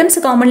lichens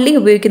commonly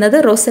ഉപയോഗിക്കുന്നത്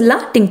റോസെല്ല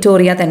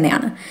ടിങ്ടോറിയ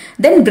തന്നെയാണ്.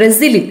 Then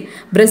ബ്രസിലിൻ.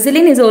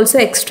 ബ്രസിലിൻ is also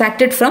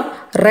extracted from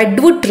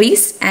redwood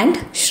trees and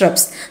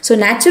shrubs. So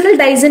natural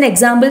ഡൈസിന്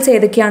examples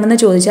ഏതൊക്കെയാണെന്ന്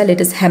ചോദിച്ചാൽ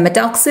it is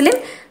haematoxylin,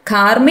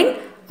 കാർമിൻ,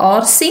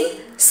 ഓർസിൻ,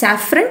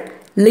 saffron,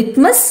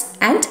 litmus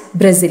and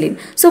brazilin.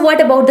 So what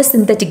about the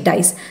synthetic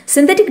dyes?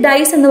 Synthetic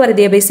dyes എന്ന് പറയുന്നത്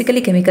they are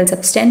basically chemical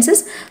substances.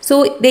 So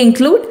they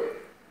include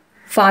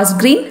fast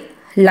green,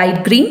 light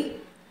green,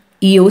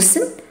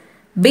 eosin,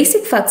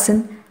 basic fuchsin,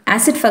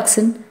 acid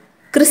fuchsin,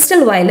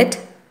 crystal violet,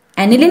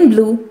 aniline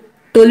blue,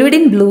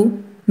 toluidine blue,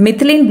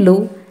 methylene blue,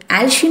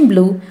 alcine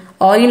blue,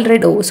 oil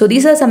red O. So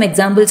these are some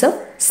examples of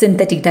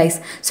synthetic dyes.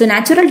 So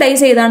natural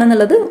dyes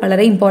ഏതാണെന്നുള്ളത്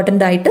വളരെ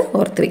important ആയിട്ട്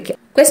ഓർത്ത് വയ്ക്കുക.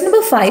 Question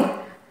number 5.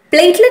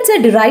 Platelets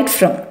are derived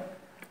from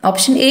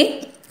Option A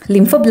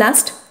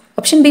lymphoblast,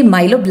 option B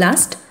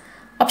myeloblast,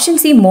 option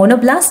C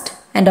monoblast,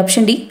 and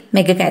option D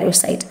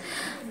megakaryocyte.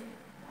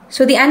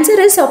 So the answer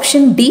is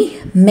option D,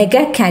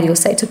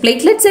 megakaryocyte. So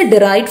platelets are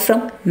derived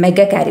from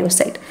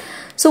megakaryocyte.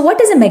 So what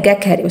is a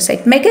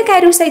megakaryocyte?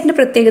 Megakaryocyte ന്റെ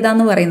പ്രത്യേകത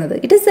എന്ന് പറയുന്നത്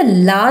it is the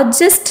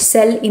largest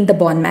cell in the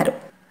bone marrow.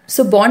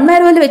 So bone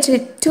marrow വെച്ച്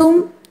ഏറ്റവും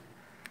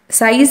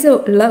size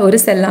ഉള്ള ഒരു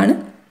സെല്ലാണ്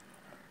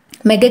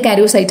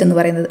മെഗാകാരിയോസൈറ്റ് എന്ന്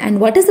പറയുന്നത്. And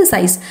what is the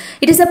size?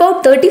 It is about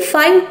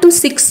 35 to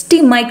 60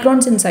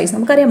 microns in size.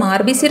 നമുക്കറിയാം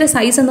RBCയുടെ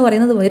സൈസ് എന്ന്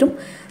പറയുന്നത് വെറും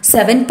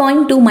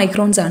 7.2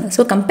 മൈക്രോൺസ് ആണ്.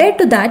 So compared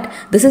to that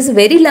this is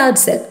very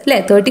large cell അല്ലേ.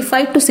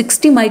 35 to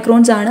 60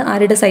 മൈക്രോൺസ് ആണ്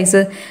ആരുടെ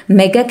സൈസ്?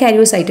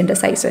 മെഗാകാരിയോസൈറ്റിൻ്റെ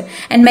സൈസ്.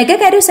 ആൻഡ്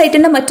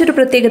മെഗാകാരിയോസൈറ്റിൻ്റെ മറ്റൊരു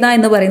പ്രത്യേകത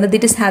എന്ന് പറയുന്നത്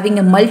it is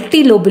having A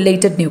multi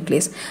ലോബുലേറ്റഡ്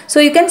nucleus. So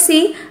you can see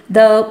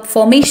the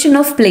formation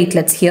of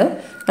platelets here.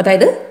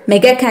 അതായത്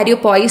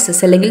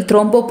മെഗാകാരിയോപോയിസിസ് അല്ലെങ്കിൽ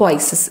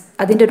ത്രോംബോപോയിസിസ്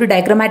അതിൻ്റെ ഒരു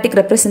ഡയഗ്രമാറ്റിക്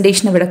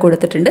റെപ്രസെൻറ്റേഷൻ ഇവിടെ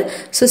കൊടുത്തിട്ടുണ്ട്.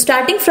 So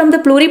starting from the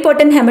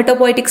പ്ലൂറിപോട്ടൻറ്റ്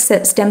haematopoietic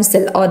stem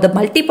cell or the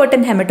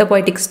മൾട്ടിപോട്ടൻറ്റ്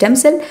haematopoietic stem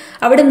cell,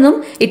 അവിടെ നിന്നും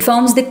it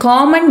forms the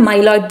common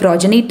myeloid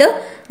പ്രോജനീറ്റർ,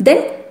 then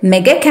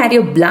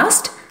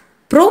മെഗാകാരിയോബ്ലാസ്റ്റ്,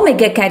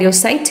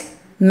 പ്രോമെഗാകാരിയോസൈറ്റ്,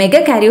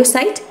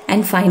 മെഗാകാരിയോസൈറ്റ്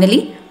and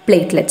finally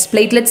platelets.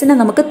 പ്ലേറ്റ്ലെറ്റ്സിനെ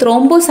നമുക്ക്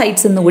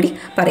thrombocytes എന്ന് കൂടി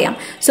പറയാം.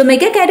 സോ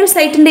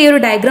മെഗാകാരിയോസൈറ്റിൻ്റെ ഈ ഒരു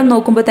ഡയഗ്രാം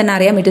നോക്കുമ്പോൾ തന്നെ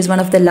അറിയാം it is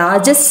one of the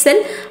largest cell.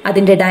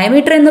 അതിൻ്റെ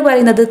ഡയമീറ്റർ എന്ന്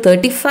പറയുന്നത്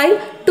 35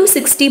 to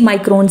 60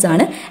 മൈക്രോൺസ്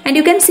ആണ്. And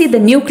you can see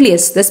the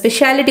nucleus, the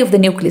speciality of the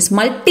nucleus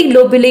multi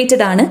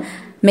ലോബുലേറ്റഡ് ആണ്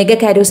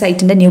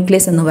മെഗാകാരിയോസൈറ്റിൻ്റെ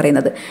ന്യൂക്ലിയസ് എന്ന്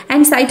പറയുന്നത്.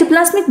 ആൻഡ്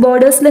സൈറ്റോപ്ലാസ്മിക്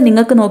ബോർഡേഴ്സിൽ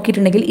നിങ്ങൾക്ക്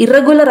നോക്കിയിട്ടുണ്ടെങ്കിൽ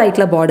ഇറഗുലർ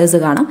ആയിട്ടുള്ള ബോർഡേഴ്സ്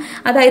കാണാം.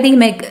 അതായത് ഈ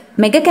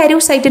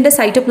മെഗാകാരിയോസൈറ്റിൻ്റെ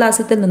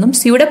സൈറ്റോപ്ലാസത്തിൽ നിന്നും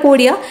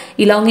സ്യൂഡോപോഡിയ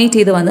ഇലോങ്ങേറ്റ്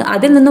ചെയ്ത് വന്ന്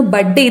അതിൽ നിന്നും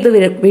ബഡ് ചെയ്ത്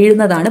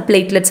വീഴുന്നതാണ്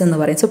പ്ലേറ്റ്ലെറ്റ്സ് എന്ന്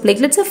പറയുന്നത്. So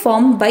platelets are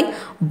formed by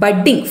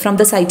budding from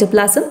the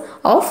cytoplasm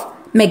of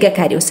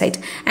മെഗാകാരിയോസൈറ്റ്.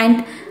 And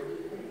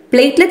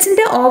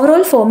പ്ലേറ്റ്ലെറ്റ്സിൻ്റെ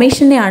overall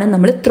ഫോർമേഷനെയാണ്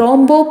നമ്മൾ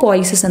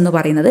ത്രോംബോപോയിസിസ് എന്ന്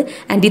പറയുന്നത്.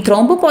 ആൻഡ് ഈ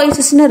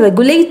ത്രോംബോപോയിസിസിനെ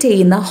റെഗുലേറ്റ്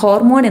ചെയ്യുന്ന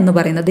ഹോർമോൺ എന്ന്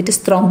പറയുന്നത് ഇറ്റ്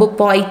ഇസ്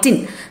ത്രോംബോപോയിറ്റിൻ.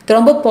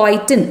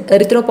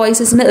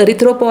 എറിത്രോപോയിസിസിന്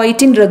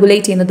എറിത്രോപോയിറ്റിൻ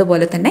റെഗുലേറ്റ് ചെയ്യുന്നത്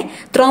പോലെ തന്നെ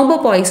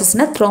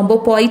ത്രോംബോപോയിസിസിന്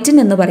ത്രോംബോപോയിറ്റിൻ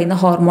എന്ന് പറയുന്ന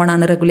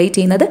ഹോർമോണാണ് റെഗുലേറ്റ്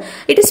ചെയ്യുന്നത്.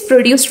 It is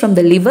produced from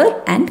the liver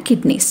and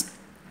kidneys.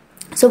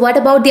 So what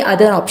about the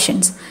other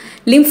options?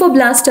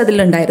 ലിംഫോബ്ലാസ്റ്റ്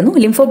അതിലുണ്ടായിരുന്നു.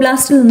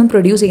 ലിംഫോബ്ലാസ്റ്റിൽ നിന്നും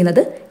പ്രൊഡ്യൂസ്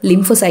ചെയ്യുന്നത്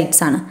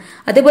ലിംഫോസൈറ്റ്സ് ആണ്.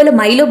 അതേപോലെ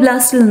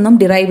മൈലോബ്ലാസ്റ്റിൽ നിന്നും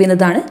ഡിറൈവ്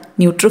ചെയ്യുന്നതാണ്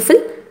ന്യൂട്രോഫിൽ,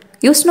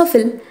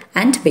 യൂസ്നോഫിൽ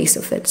ആൻഡ്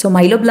ബേസോഫിൽ. സോ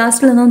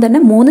മൈലോബ്ലാസ്റ്റിൽ നിന്നും തന്നെ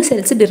 3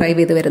 സെൽസ് ഡിറൈവ്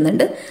ചെയ്ത്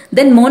വരുന്നുണ്ട്.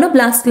 ദെൻ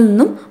മോണോബ്ലാസ്റ്റിൽ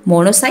നിന്നും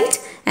മോണോസൈറ്റ്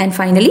ആൻഡ്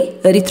ഫൈനലി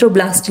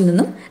എറിത്രോബ്ലാസ്റ്റിൽ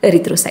നിന്നും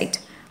erythrocyte.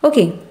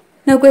 Okay,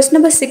 now question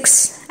number 6.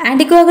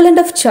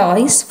 ആന്റികോഗുലന്റ് of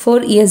choice for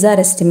ESR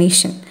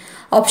estimation.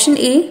 Option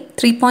A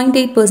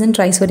 3.8%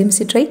 trisodium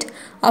citrate,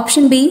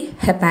 option B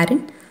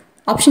heparin,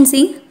 option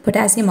C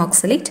potassium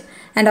oxalate,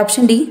 and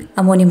option D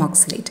ammonium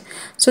oxalate.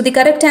 So the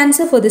correct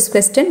answer for this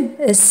question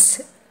is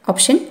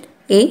option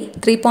A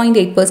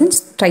 3.8%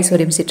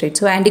 trisodium citrate.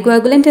 So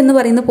ആൻറ്റികോഗുലൻ്റ് എന്ന്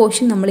പറയുന്ന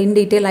portion നമ്മൾ in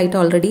detail ആയിട്ട്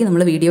already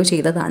നമ്മൾ video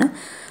ചെയ്തതാണ്.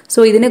 So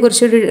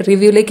ഇതിനെക്കുറിച്ചൊരു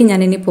റിവ്യൂയിലേക്ക് ഞാൻ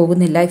ഇനി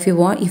പോകുന്നില്ല.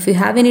 If you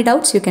have any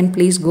doubts you can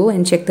please go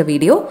and check the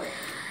video.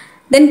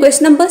 Then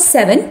question number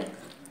 7.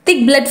 Thick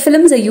blood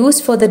films are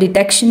used for the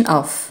detection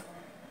of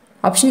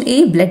option A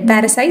blood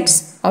parasites,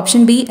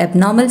 option B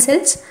abnormal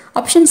cells,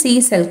 option C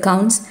cell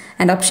counts,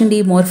 and option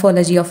D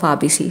morphology of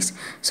RBCs.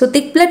 So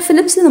thick blood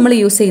films നമ്മൾ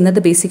use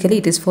ചെയ്യുന്നത് basically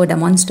it is for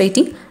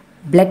demonstrating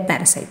blood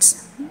parasites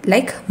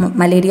like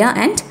malaria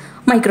and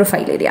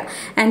microfilaria.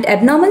 And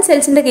abnormal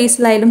cellsൻ്റെ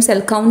കേസിലായാലും cell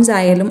counts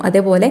ആയാലും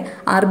അതേപോലെ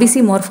RBC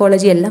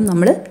morphology എല്ലാം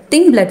നമ്മൾ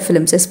thin blood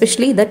films,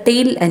 especially the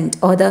tail end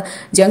or the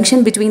junction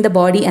between the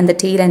body and the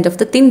tail end of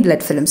the thin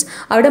blood films,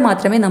 അവിടെ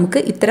മാത്രമേ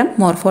നമുക്ക് ഇത്തരം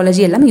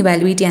morphology എല്ലാം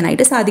evaluate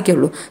ചെയ്യാനായിട്ട്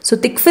സാധിക്കുള്ളൂ. സോ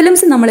തിക്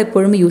ഫിലിംസ് നമ്മൾ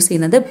എപ്പോഴും യൂസ്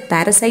ചെയ്യുന്നത്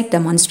പാരസൈറ്റ്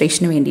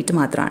ഡെമോൺസ്ട്രേഷന് വേണ്ടിയിട്ട്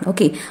മാത്രമാണ്.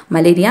 Okay,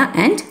 malaria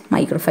and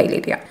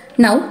മൈക്രോഫൈലേറിയ.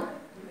 Now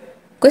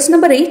question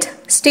number 8.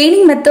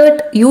 Staining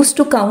method use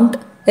to count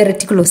A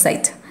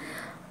റെറ്റിക്കുലോസൈറ്റ്.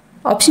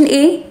 Option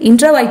A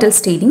intravital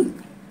staining,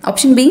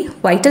 option B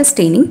vital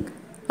staining,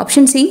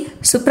 option C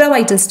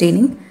supravital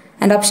staining,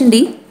 and option D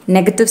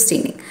negative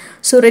staining.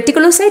 So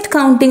reticulocyte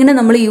counting ne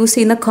nammal use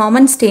cheyna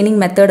common staining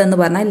method ennu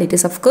parnal it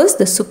is of course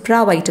the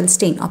supravital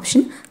stain,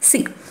 option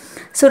C.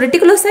 So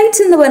reticulocytes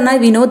എന്ന് പറഞ്ഞാൽ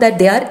we know that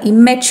they are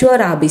immature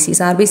RBCs.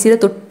 RBCയുടെ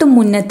തൊട്ട്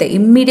മുന്നത്തെ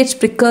immediate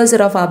precursor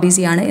of RBC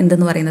ആണ്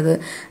എന്തെന്ന് പറയുന്നത്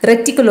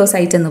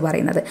reticulocyte എന്ന്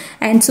പറയുന്നത്.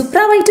 And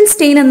supravital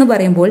stain എന്ന്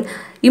പറയുമ്പോൾ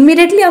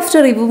immediately after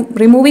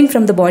removing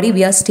from the body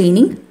we are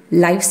staining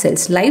live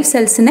cells. Live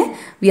cellsനെ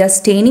we are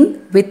staining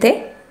with a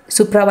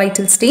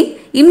supravital stain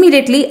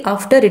immediately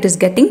after it is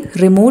getting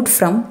removed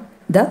from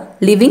the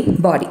living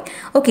body.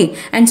 Okay,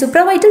 and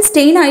supravital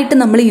stain ആയിട്ട്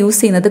നമ്മൾ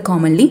use ചെയ്യുന്നത്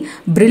commonly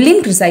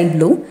brilliant chrysal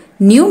blue,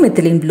 new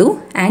methylene blue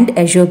and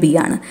എഷോ B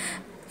ആണ്.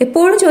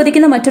 എപ്പോഴും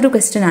ചോദിക്കുന്ന മറ്റൊരു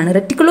question ആണ്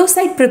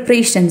റെറ്റിക്കുലോസൈറ്റ്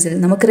പ്രിപ്പറേഷൻസിൽ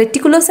നമുക്ക്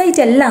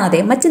റെറ്റിക്കുലോസൈറ്റ് അല്ലാതെ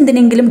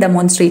മറ്റെന്തിനെങ്കിലും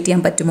ഡെമോൺസ്ട്രേറ്റ്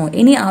ചെയ്യാൻ പറ്റുമോ,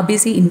 any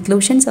RBC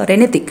inclusions or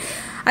anything.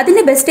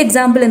 അതിൻ്റെ ബെസ്റ്റ്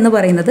എക്സാമ്പിൾ എന്ന്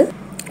പറയുന്നത്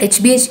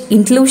HBH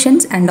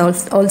inclusions and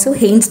also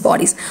Heinz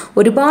bodies.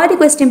 ഒരുപാട്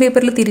ക്വസ്റ്റ്യൻ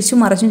പേപ്പറിൽ തിരിച്ചും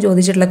മറിച്ചും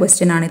ചോദിച്ചിട്ടുള്ള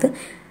ക്വസ്റ്റ്യൻ ആണിത്.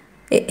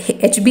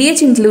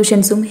 HBH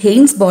ഇൻക്ലൂഷൻസും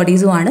ഹെയ്ൻസ്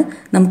ബോഡീസുമാണ്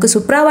നമുക്ക്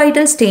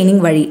സുപ്രാവൈറ്റൽ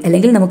സ്റ്റെയിനിങ് വഴി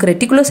അല്ലെങ്കിൽ നമുക്ക്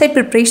റെറ്റിക്കുലോസൈറ്റ്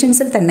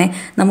പ്രിപ്പറേഷൻസിൽ തന്നെ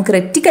നമുക്ക്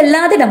റെറ്റിക്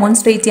അല്ലാതെ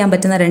ഡെമോൺസ്ട്രേറ്റ് ചെയ്യാൻ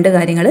പറ്റുന്ന രണ്ട്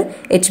കാര്യങ്ങൾ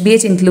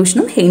HBH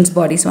ഇൻക്ലൂഷനും Heinz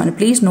ബോഡീസുമാണ്.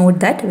 Please note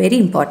that, very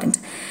important.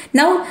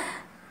 Now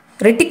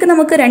റെറ്റിക്ക്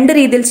നമുക്ക് രണ്ട്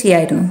രീതിയിൽ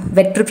ചെയ്യായിരുന്നു.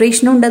 വെറ്റ്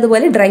പ്രിപ്പറേഷനും ഉണ്ട്,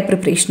 അതുപോലെ ഡ്രൈ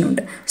പ്രിപ്പറേഷനും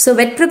ഉണ്ട്. സോ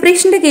വെറ്റ്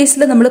പ്രിപ്പറേഷൻ്റെ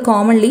കേസിൽ നമ്മൾ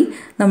കോമൺലി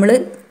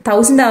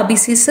 1000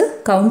 RBCs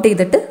കൗണ്ട്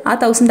ചെയ്തിട്ട് ആ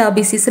 1000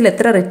 RBCസിൽ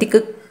എത്ര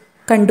റെറ്റിക്ക്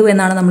കണ്ടു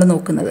എന്നാണ് നമ്മൾ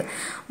നോക്കുന്നത്.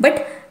 ബട്ട്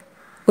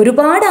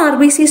ഒരുപാട്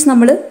RBCs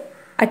നമ്മൾ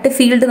അറ്റ്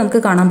ഫീൽഡ് നമുക്ക്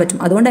കാണാൻ പറ്റും.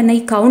 അതുകൊണ്ട് തന്നെ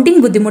ഈ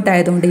counting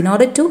ബുദ്ധിമുട്ടായതുകൊണ്ട് in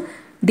order to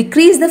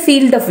decrease the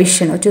field of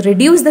vision, to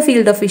reduce the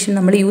field of vision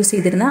നമ്മൾ യൂസ്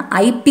ചെയ്തിരുന്ന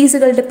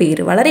ഐപീസുകളുടെ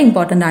പേര് വളരെ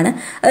ഇമ്പോർട്ടൻ്റ് ആണ്.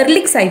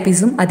 എർലിക്സ്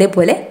ഐപീസും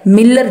അതേപോലെ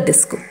Miller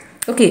ഡിസ്കും.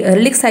 Okay,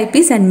 എർലിക്സ്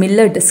eyepiece and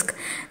Miller disk.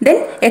 Then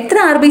എത്ര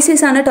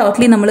RBCs ആണ്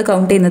ടോട്ടലി നമ്മൾ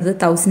കൗണ്ട് ചെയ്യുന്നത്?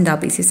 1000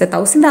 RBCs.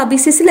 1000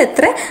 RBCസിൽ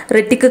എത്ര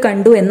റെറ്റിക്ക്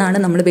കണ്ടു എന്നാണ്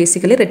നമ്മൾ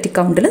ബേസിക്കലി റെറ്റിക്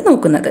കൗണ്ടിൽ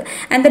നോക്കുന്നത്.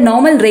 And the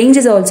normal range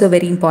is also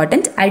very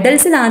important.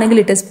 അഡൽട്സിലാണെങ്കിൽ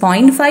it is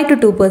 0.5 to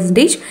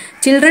 2%,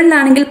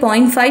 ചിൽഡ്രനിലാണെങ്കിൽ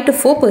 0.5 to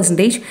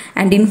 4%,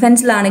 and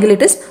ഇൻഫൻസിലാണെങ്കിൽ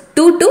it is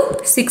 2 to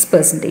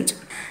 6%.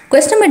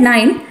 Question number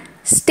 9.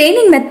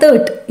 Staining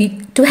method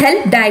to help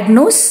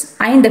diagnose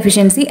iron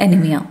deficiency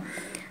anemia.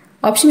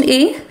 Option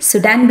A,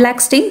 Sudan black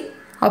stain.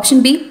 Option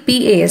B,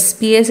 PAS.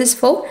 PAS is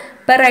for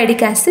periodic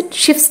acid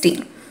shift stain.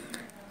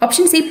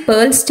 Option C,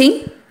 pearl stain.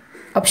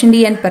 Option D,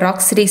 and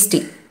peroxidase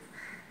stain.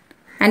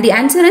 And the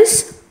answer is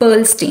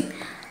pearl stain.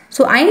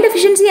 So iron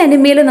deficiency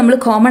anemia നമ്മൾ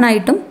common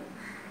ആയിട്ടും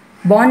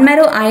bone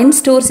marrow iron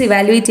stores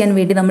evaluate ചെയ്യാൻ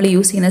വേണ്ടി നമ്മൾ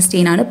use ചെയ്യുന്ന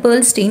stain ആണ് pearl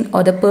stain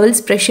or the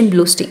pearls Prussian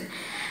blue stain.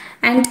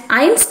 And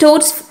iron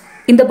stores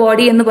in the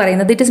body എന്ന്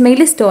പറയുന്നത് it is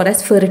mainly store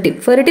as ferritin.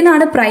 Ferritin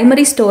ആണ്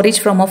primary storage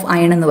from of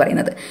iron എന്ന്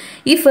പറയുന്നത്.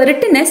 ഈ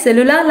ഫെറിറ്റിനെ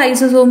സെല്ലുലാർ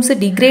ലൈസോസോംസ്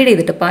ഡിഗ്രേഡ്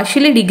ചെയ്തിട്ട്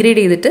partially degrade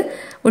ചെയ്തിട്ട്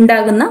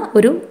ഉണ്ടാകുന്ന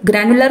ഒരു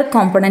ഗ്രാനുലർ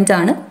കോമ്പണൻ്റ്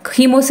ആണ്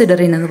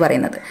ഹീമോസിഡറിൻ എന്ന്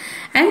പറയുന്നത്.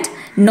 ആൻഡ്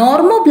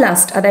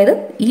നോർമോബ്ലാസ്റ്റ്, അതായത്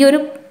ഈ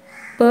ഒരു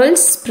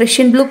പേൾസ്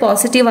പ്രഷ്യൻ ബ്ലൂ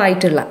പോസിറ്റീവ്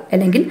ആയിട്ടുള്ള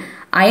അല്ലെങ്കിൽ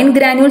അയൺ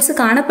ഗ്രാനുൾസ്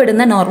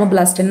കാണപ്പെടുന്ന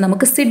നോർമോബ്ലാസ്റ്റിനെ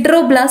നമുക്ക്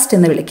സിഡ്രോബ്ലാസ്റ്റ്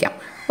എന്ന് വിളിക്കാം.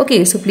 Okay,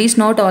 so please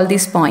note all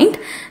these points.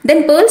 Then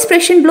pearls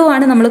Prussian blue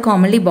ആണ് നമ്മൾ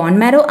commonly bone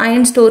marrow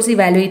iron stores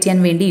evaluate ചെയ്യാൻ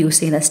വേണ്ടി യൂസ്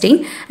ചെയ്യുന്ന stain.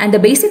 And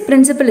the basic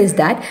principle is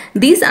that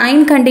these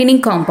iron containing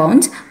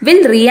compounds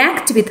will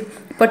react with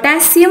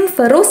potassium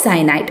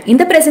ferrocyanide in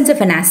the presence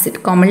of an acid,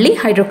 commonly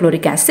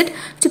hydrochloric acid,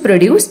 to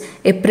produce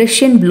a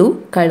Prussian blue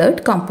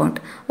colored compound.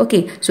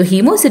 Okay, so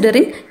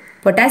hemosiderin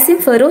potassium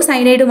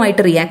ferrocyanide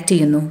react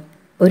ചെയ്യുന്നു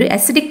ഒരു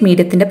acidic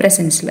മീഡിയത്തിൻ്റെ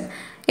പ്രസൻസിൽ.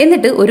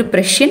 എന്നിട്ട് ഒരു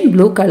Prussian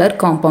blue colour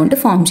compound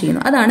form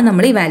ചെയ്യുന്നു. അതാണ്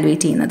നമ്മൾ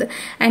evaluate ചെയ്യുന്നത്.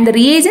 And the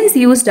reagents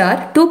used are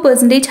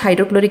 2%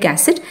 hydrochloric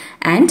acid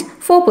and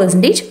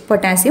 4%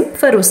 potassium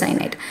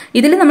ferrocyanide.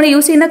 ഇതിൽ നമ്മൾ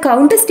യൂസ് ചെയ്യുന്ന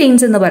കൗണ്ടർ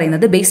സ്റ്റെയിൻസ് എന്ന്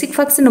പറയുന്നത് ബേസിക്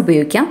ഫക്സിന്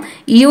ഉപയോഗിക്കാം,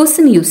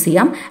 ഇയോസിന് യൂസ്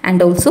ചെയ്യാം,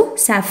 ആൻഡ് ഓൾസോ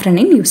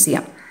സാഫ്രണിൻ യൂസ്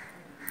ചെയ്യാം.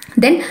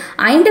 ദെൻ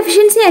അയൺ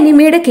ഡെഫിഷ്യൻസി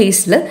അനീമിയയുടെ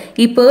കേസിൽ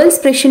ഈ പേൾസ്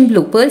പ്രഷ്യൻ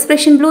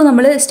ബ്ലൂ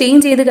നമ്മൾ സ്റ്റെയിൻ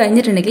ചെയ്ത്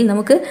കഴിഞ്ഞിട്ടുണ്ടെങ്കിൽ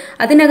നമുക്ക്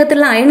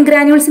അതിനകത്തുള്ള അയൺ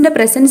ഗ്രാനുൾസിൻ്റെ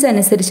പ്രസൻസ്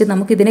അനുസരിച്ച്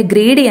നമുക്ക് ഇതിനെ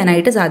ഗ്രേഡ്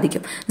ചെയ്യാനായിട്ട്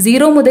സാധിക്കും.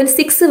 0 മുതൽ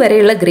 6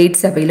 വരെയുള്ള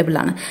ഗ്രേഡ്സ് അവൈലബിൾ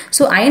ആണ്.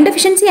 സോ അയൺ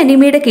ഡെഫിഷ്യൻസി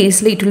അനീമിയയുടെ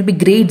കേസിൽ it will be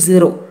grade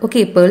 0.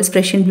 Okay, pearls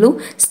Prussian blue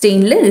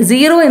സ്റ്റെയിനിൽ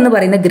 0 എന്ന്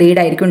പറയുന്ന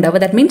ഗ്രേഡ് ആയിരിക്കും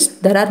ഉണ്ടാവുക. That means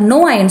there are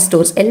no iron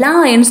stores. എല്ലാ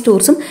അയൺ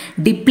സ്റ്റോർസും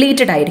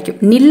ഡിപ്ലീറ്റഡ് ആയിരിക്കും,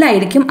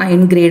 നില്ലായിരിക്കും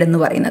അയൺ ഗ്രേഡ്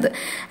എന്ന് പറയുന്നത്.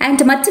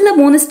 ആൻഡ് മറ്റുള്ള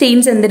 3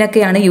 സ്റ്റെയിൻസ്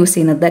എന്തിനൊക്കെയാണ് യൂസ്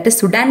ചെയ്യുന്നത്? ദാറ്റ്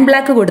സുഡാൻ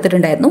ബ്ലാക്ക്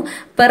കൊടുത്തിട്ടുണ്ടായിരുന്നു,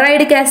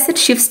 പെറൈഡിക്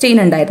ആസിഡ് ഷിഫ്റ്റ് സ്റ്റെയിൻ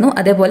ഉണ്ടായിരുന്നു,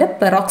 അതേപോലെ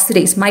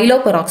പെറോക്സിഡേസ്, മൈലോ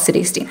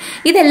പെറോക്സിഡേസ് സ്റ്റെയിൻ.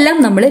 ഇതെല്ലാം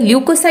നമ്മൾ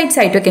ല്യൂക്കോസൈഡ്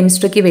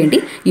സൈറ്റോകെമിസ്ട്രിക്ക് വേണ്ടി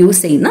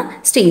യൂസ് ചെയ്യുന്ന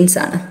സ്റ്റെയിൻസ്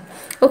ആണ്.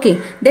 ഓക്കെ,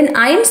 ദെൻ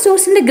അയൺ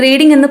സ്റ്റോർസിന്റെ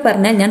ഗ്രേഡിംഗ് എന്ന്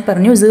പറഞ്ഞാൽ ഞാൻ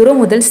പറഞ്ഞു 0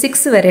 മുതൽ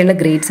 6 വരെയുള്ള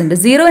ഗ്രേഡ്സ് ഉണ്ട്.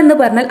 0 എന്ന്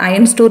പറഞ്ഞാൽ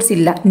അയൺ സ്റ്റോർസ്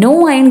ഇല്ല, നോ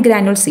അയൺ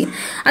ഗ്രാനുൾ സീൻ.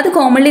 അത്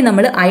കോമൺലി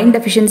നമ്മൾ അയൺ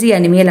ഡെഫിഷ്യൻസി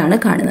അനിമിയയിലാണ്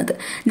കാണുന്നത്.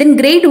 ദെൻ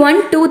ഗ്രേഡ് 1,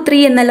 2,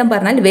 3 എന്നെല്ലാം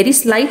പറഞ്ഞാൽ വെരി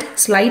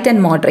സ്ലൈറ്റ്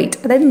ആൻഡ് മോഡറേറ്റ്,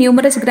 അതായത്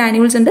ന്യൂമറസ്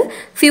ഗ്രാനുൾസ് ഉണ്ട്,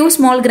 few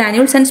small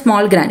granules and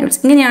small granules.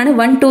 ഇങ്ങനെയാണ്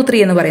 1, 2,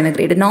 3 എന്ന് പറയുന്ന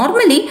ഗ്രേഡ്.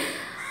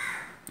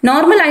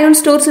 നോർമൽ അയൺ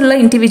സ്റ്റോർസ് ഉള്ള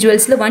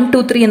ഇൻഡിവിജ്വൽസിൽ 1, 2,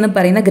 3 എന്ന്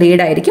പറയുന്ന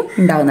ഗ്രേഡ് ആയിരിക്കും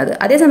ഉണ്ടാകുന്നത്.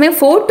 അതേസമയം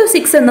 4 to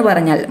 6 എന്ന്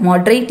പറഞ്ഞാൽ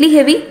moderately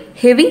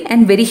heavy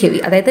and very heavy,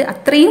 അതായത്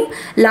അത്രയും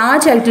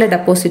ലാർജ് ആയിട്ടുള്ള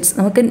ഡെപ്പോസിറ്റ്സ്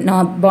നമുക്ക്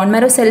ബോൺ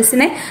മാരോ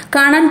സെൽസിനെ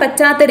കാണാൻ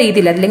പറ്റാത്ത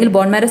രീതിയിൽ അല്ലെങ്കിൽ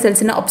ബോൺ മാരോ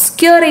സെൽസിനെ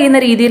ഒബ്സ്ക്യൂർ ചെയ്യുന്ന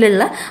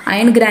രീതിയിലുള്ള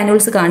അയൺ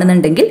ഗ്രാനുൾസ്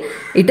കാണുന്നുണ്ടെങ്കിൽ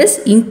it is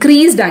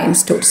increased iron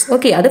stores.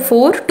 Okay, അത്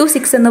 4 to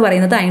 6 എന്ന്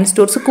പറയുന്നത് അയൺ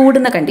സ്റ്റോർസ്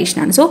കൂടുന്ന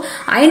കണ്ടീഷനാണ്. സോ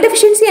അയൺ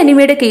ഡെഫിഷ്യൻസി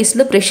അനിമിയയുടെ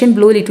കേസിൽ Prussian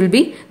ബ്ലൂവിൽ it will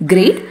be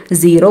grade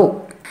 0.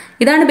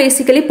 ഇതാണ്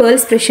ബേസിക്കലി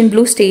പേൾസ് പ്രഷ്യൻ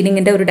ബ്ലൂ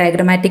സ്റ്റെയിനിങ്ങിൻ്റെ ഒരു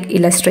diagrammatic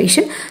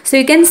illustration. So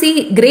you can see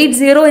grade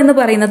 0 എന്ന്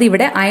പറയുന്നത്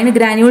ഇവിടെ അയൺ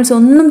ഗ്രാനുൾസ്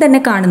ഒന്നും തന്നെ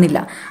കാണുന്നില്ല,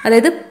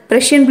 അതായത്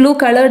പ്രഷ്യൻ ബ്ലൂ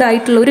കളേർഡ്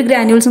ആയിട്ടുള്ള ഒരു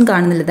ഗ്രാനുൾസും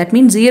കാണുന്നില്ല. That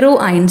means 0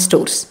 iron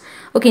stores.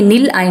 Okay,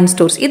 നിൽ അയൺ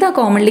സ്റ്റോർസ്. ഇതാ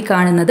കോമൺലി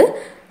കാണുന്നത്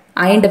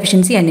അയൺ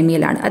ഡെഫിഷ്യൻസി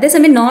അനിമിയയിലാണ്.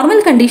 അതേസമയം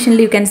നോർമൽ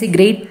കണ്ടീഷനിൽ യു ക്യാൻ സി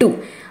ഗ്രേഡ് 2,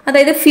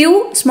 അതായത് few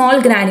small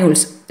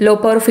granules low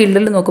power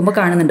ഫീൽഡിൽ നോക്കുമ്പോൾ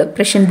കാണുന്നുണ്ട്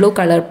പ്രഷ്യൻ ബ്ലൂ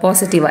കളർ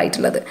പോസിറ്റീവ്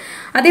ആയിട്ടുള്ളത്.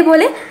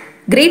 അതേപോലെ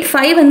ഗ്രേഡ്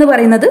 5 എന്ന്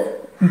പറയുന്നത്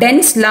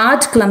ഡെൻസ്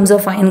ലാർജ് ക്ലംസ്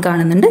ഓഫ് അയൺ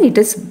കാണുന്നുണ്ട്.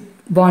 It is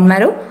bone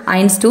marrow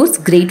iron stores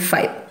grade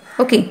 5.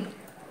 Okay,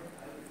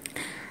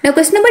 now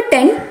question number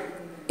 10,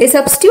 a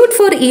substitute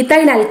for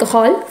ethyl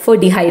alcohol for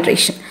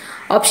dehydration.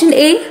 Option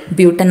A,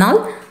 butanol.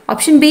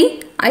 Option B,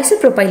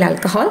 isopropyl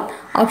alcohol,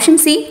 option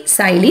C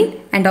xylene,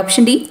 and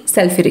option D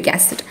sulfuric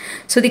acid.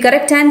 So the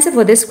correct answer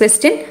for this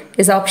question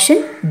is option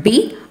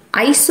B,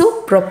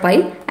 isopropyl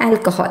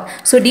alcohol.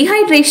 So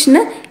dehydration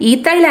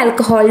ethyl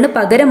alcoholന്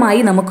പകരമായി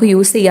നമുക്ക്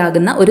use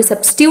ചെയ്യാവുന്ന ഒരു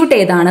substitute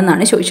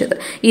ഏതാണെന്നാണ് ചോദിച്ചത്.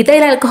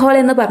 ethyl alcohol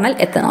എന്ന് പറഞ്ഞാൽ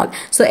ethanol.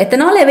 So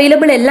ethanol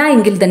available അല്ല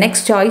എങ്കിൽ the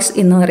next choice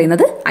എന്ന്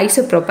പറയുന്നത്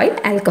ഐസോപ്രോപ്പൈൽ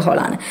ആൽക്കഹോൾ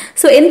ആണ്.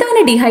 സോ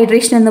എന്താണ്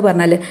ഡീഹൈഡ്രേഷൻ എന്ന്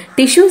പറഞ്ഞാൽ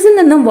ടിഷ്യൂസിൽ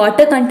നിന്നും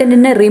വാട്ടർ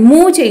കണ്ടന്റിനെ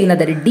റിമൂവ്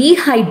ചെയ്യുന്നത്,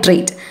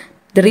 dehydrate,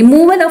 the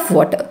removal of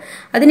water,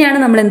 അതിനെയാണ്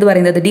നമ്മൾ എന്ത്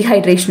പറയുന്നത്,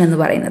 ഡീഹൈഡ്രേഷൻ എന്ന്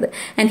പറയുന്നത്.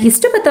 ആൻഡ്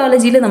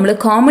ഹിസ്റ്റോപത്തോളജിയിൽ നമ്മൾ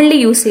കോമൺലി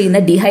യൂസ്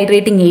ചെയ്യുന്ന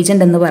ഡീഹൈഡ്രേറ്റിംഗ്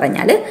ഏജന്റ് എന്ന്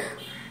പറഞ്ഞാൽ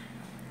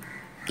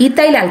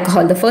ethyl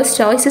alcohol. The first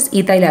choice is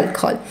ethyl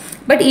alcohol.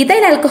 But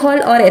ethyl alcohol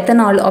or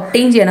ethanol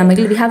obtain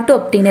ചെയ്യണമെങ്കിൽ we have to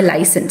obtain a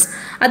license.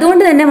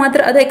 അതുകൊണ്ട് തന്നെ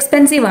മാത്രം അത്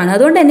എക്സ്പെൻസീവ് ആണ്.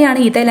 അതുകൊണ്ട് തന്നെയാണ്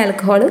ethyl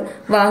alcohol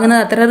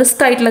വാങ്ങുന്നത് അത്ര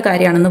റിസ്ക് ആയിട്ടുള്ള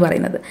കാര്യമാണെന്ന്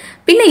പറയുന്നത്.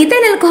 പിന്നെ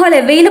ethyl alcohol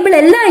അവൈലബിൾ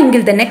അല്ല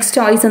എങ്കിൽ the next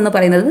choice എന്ന്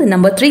പറയുന്നത്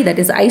number 3,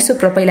 that is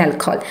isopropyl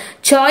alcohol.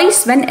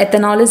 Choice when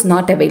ethanol is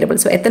not available.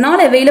 So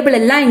ethanol available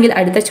അല്ല എങ്കിൽ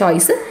അടുത്ത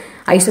ചോയ്സ്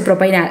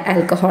ഐസോപ്രോപ്പൈൽ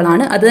ആൽക്കഹോൾ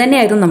ആണ്. അത്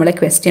തന്നെയായിരുന്നു നമ്മുടെ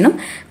ക്വസ്റ്റ്യനും.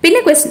 പിന്നെ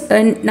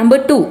നമ്പർ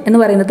 2 എന്ന്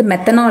പറയുന്നത്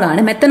മെത്തനോൾ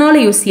ആണ്. മെത്തനോൾ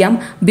യൂസ് ചെയ്യാം,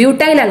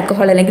 ബ്യൂട്ടൈൽ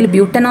ആൽക്കഹോൾ അല്ലെങ്കിൽ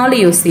ബ്യൂട്ടനോൾ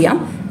യൂസ് ചെയ്യാം.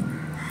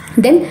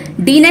 ദെൻ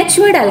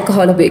ഡീനാച്ചുവേർഡ്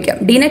ആൽക്കഹോൾ ഉപയോഗിക്കാം.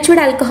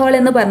 ഡീനാച്ചുവേർഡ് ആൽക്കഹോൾ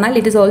എന്ന് പറഞ്ഞാൽ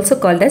it is also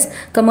called as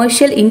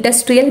commercial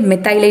industrial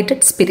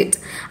മെത്തൈലേറ്റഡ്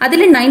spirits.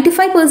 അതിൽ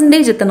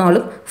 95%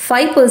 എത്തനോളും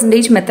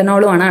 5%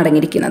 മെത്തനോളും ആണ്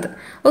അടങ്ങിയിരിക്കുന്നത്.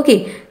 ഓക്കെ,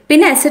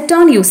 പിന്നെ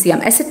അസറ്റോൺ യൂസ്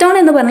ചെയ്യാം. അസറ്റോൺ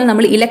എന്ന് പറഞ്ഞാൽ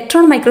നമ്മൾ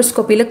ഇലക്ട്രോൺ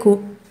മൈക്രോസ്കോപ്പിയിൽ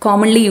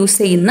കോമൺലി യൂസ്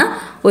ചെയ്യുന്ന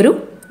ഒരു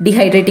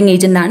ഡീഹൈഡ്രേറ്റിംഗ്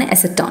ഏജന്റ് ആണ്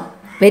acetone.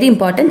 Very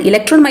important.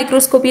 Electron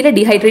മൈക്രോസ്കോപ്പിയിലെ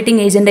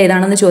dehydrating agent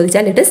ഏതാണെന്ന്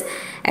ചോദിച്ചാൽ ഇറ്റ് ഇസ്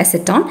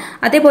അസറ്റോൺ.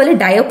 അതേപോലെ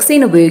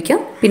ഡയോക്സൈൻ ഉപയോഗിക്കാം,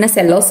 പിന്നെ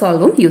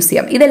സെല്ലോസോൾവും യൂസ്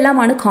ചെയ്യാം.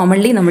 ഇതെല്ലാമാണ്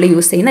കോമൺലി നമ്മൾ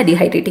യൂസ് ചെയ്യുന്ന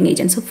dehydrating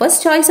agent. So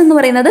first choice എന്ന്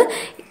പറയുന്നത്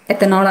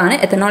എത്തനോൾ ആണ്.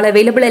 എത്തനോൾ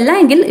അവൈലബിൾ അല്ല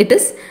എങ്കിൽ ഇറ്റ്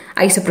ഇസ്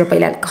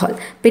ഐസോപ്രോപ്പൈൽ ആൽക്കഹോൾ.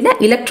 പിന്നെ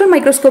ഇലക്ട്രോൺ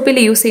മൈക്രോസ്കോപ്പിയിൽ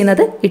യൂസ്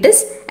ചെയ്യുന്നത് it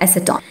is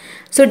acetone.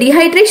 So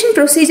dehydration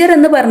procedure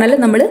എന്ന് പറഞ്ഞാൽ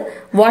നമ്മൾ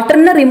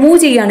വാട്ടറിനെ റിമൂവ്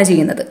ചെയ്യുകയാണ്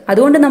ചെയ്യുന്നത്.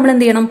 അതുകൊണ്ട് നമ്മൾ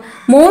എന്ത് ചെയ്യണം,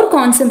 മോർ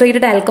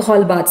കോൺസെൻട്രേറ്റഡ്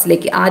ആൽക്കഹോൾ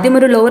ബാത്സിലേക്ക്, ആദ്യം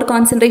ഒരു ലോവർ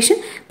കോൺസെൻട്രേഷൻ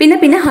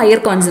പിന്നെ ഹയർ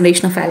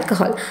കോൺസെൻട്രേഷൻ ഓഫ്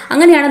ആൽക്കഹോൾ,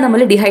 അങ്ങനെയാണ് നമ്മൾ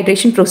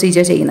ഡീഹൈഡ്രേഷൻ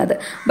പ്രൊസീജിയർ ചെയ്യുന്നത്.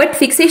 ബട്ട്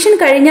ഫിക്സേഷൻ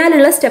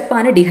കഴിഞ്ഞാലുള്ള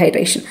സ്റ്റെപ്പാണ്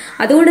ഡീഹൈഡ്രേഷൻ.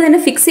 അതുകൊണ്ട്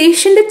തന്നെ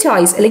ഫിക്സേഷൻ്റെ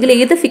ചോയ്സ് അല്ലെങ്കിൽ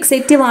ഏത്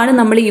ഫിക്സേറ്റീവ് ആണ്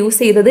നമ്മൾ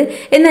യൂസ് ചെയ്തത്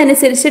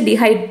എന്നനുസരിച്ച്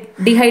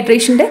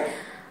ഡീഹൈഡ്രേഷൻ്റെ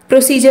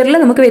പ്രൊസീജിയറിൽ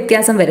നമുക്ക്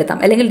വ്യത്യാസം വരുത്താം.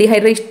 അല്ലെങ്കിൽ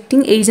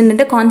ഡീഹൈഡ്രേറ്റിംഗ്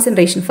ഏജന്റിന്റെ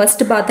കോൺസെൻട്രേഷൻ,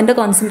 ഫസ്റ്റ് ബാത്തിന്റെ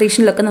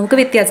കോൺസെൻട്രേഷനിലൊക്കെ നമുക്ക്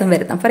വ്യത്യാസം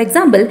വരുത്താം. ഫോർ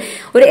എക്സാമ്പിൾ,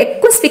 ഒരു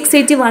എക്വസ്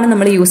ഫിക്സേറ്റീവ് ആണ്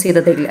നമ്മൾ യൂസ്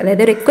ചെയ്തതെങ്കിൽ,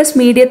 അതായത് ഒരു എക്വസ്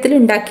മീഡിയത്തിൽ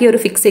ഉണ്ടാക്കിയ ഒരു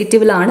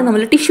ഫിക്സേറ്റീവിലാണ്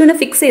നമ്മൾ ടിഷ്യൂനെ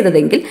ഫിക്സ്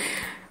ചെയ്തതെങ്കിൽ,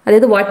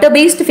 അതായത് വാട്ടർ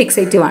ബേസ്ഡ്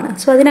ഫിക്സേറ്റീവ് ആണ്.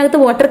 സോ അതിനകത്ത്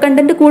വാട്ടർ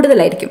കണ്ടന്റ്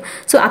കൂടുതലായിരിക്കും.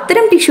 സോ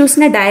അത്തരം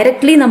ടിഷ്യൂസിനെ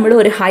ഡയറക്ട്ലി നമ്മൾ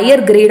ഒരു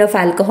ഹയർ ഗ്രേഡ് ഓഫ്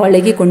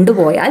ആൽക്കഹോളിലേക്ക്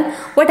കൊണ്ടുപോയാൽ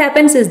what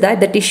happens is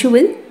that the tissue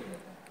will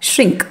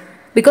shrink.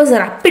 Because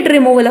rapid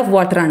removal of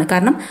water ആണ്.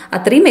 കാരണം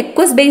അത്രയും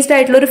എക്വസ് ബേസ്ഡ്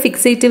ആയിട്ടുള്ള ഒരു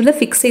ഫിക്സേറ്റീവിൽ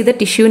ഫിക്സ് ചെയ്ത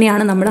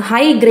ടിഷ്യൂനെയാണ് നമ്മൾ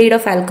ഹൈ ഗ്രേഡ്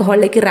ഓഫ്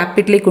ആൽക്കഹോളിലേക്ക്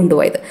റാപ്പിഡ്ലി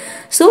കൊണ്ടുപോയത്.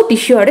 സോ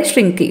ടിഷ്യൂ അവിടെ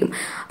ഷ്രിങ്ക് ചെയ്യും.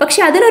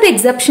 പക്ഷെ അതിനൊരു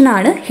എക്സെപ്ഷൻ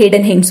ആണ്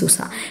ഹെയ്ഡൻഹെയിം സൂസ.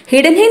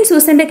 ഹെയ്ഡൻഹെയിം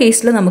സൂസന്റെ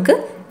കേസിൽ നമുക്ക്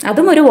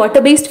അതും ഒരു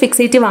വാട്ടർ ബേസ്ഡ്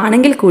ഫിക്സേറ്റീവ്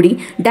ആണെങ്കിൽ കൂടി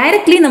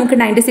ഡയറക്ട്ലി നമുക്ക്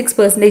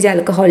 96%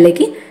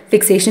 ആൽക്കഹോളിലേക്ക്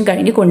ഫിക്സേഷൻ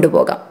കഴിഞ്ഞ്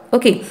കൊണ്ടുപോകാം.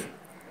 ഓക്കെ,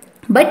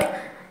 ബട്ട്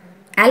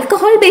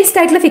ആൽക്കഹോൾ ബേസ്ഡ്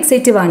ആയിട്ടുള്ള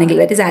ഫിക്സേറ്റീവ് ആണെങ്കിൽ,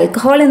 ദാറ്റ് ഈസ്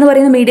ആൽക്കഹോൾ എന്ന്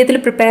പറയുന്ന മീഡിയത്തിൽ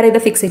പ്രിപ്പയർ ചെയ്ത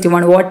ഫിക്സേറ്റീവ്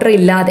ആണ്, വാട്ടർ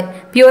ഇല്ലാതെ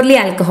പ്യൂർലി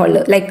ആൽക്കഹോൾ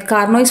ലൈക്ക്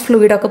കാർണോയിസ്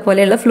ഫ്ലൂയിഡ് ഒക്കെ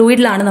പോലെയുള്ള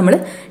ഫ്ലൂയിഡിലാണ് നമ്മൾ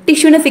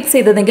ടിഷ്യൂനെ ഫിക്സ്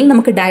ചെയ്തതെങ്കിൽ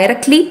നമുക്ക്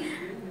ഡയറക്ട്ലി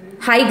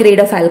ഹൈ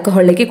ഗ്രേഡ് ഓഫ്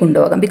ആൽക്കഹോളിലേക്ക്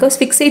കൊണ്ടുപോകാം. ബിക്കോസ്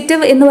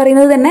ഫിക്സേറ്റീവ് എന്ന്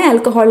പറയുന്നത് തന്നെ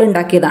ആൽക്കഹോൾ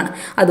ഉണ്ടാക്കിയതാണ്.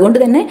 അതുകൊണ്ട്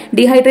തന്നെ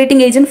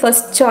ഡീഹൈഡ്രേറ്റിംഗ് ഏജന്റ്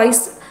ഫസ്റ്റ്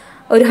ചോയ്സ്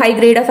ഒരു ഹൈ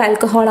ഗ്രേഡ് ഓഫ്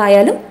ആൽക്കഹോൾ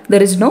ആയാലും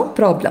there is no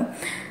problem.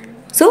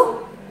 So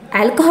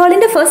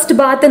ആൽക്കഹോളിന്റെ first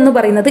Baat എന്ന്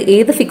പറയുന്നത്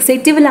ഏത്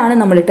ഫിക്സേറ്റീവിലാണ്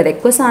നമ്മൾ ഇട്ടത്.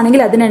 എക്വസ്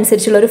ആണെങ്കിൽ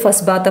അതിനനുസരിച്ചുള്ള ഒരു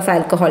first Baat of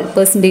alcohol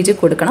percentage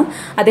കൊടുക്കണം.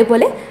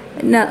 അതേപോലെ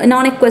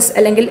നോൺ എക്വസ്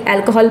അല്ലെങ്കിൽ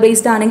ആൽക്കഹോൾ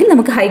ബേസ്ഡ് ആണെങ്കിൽ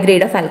നമുക്ക് high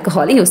grade of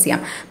alcohol use ചെയ്യാം.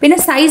 പിന്നെ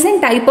size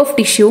and type of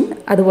tissue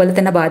അതുപോലെ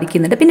തന്നെ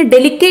ബാധിക്കുന്നുണ്ട്. പിന്നെ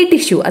ഡെലിക്കേറ്റ്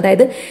ടിഷ്യൂ,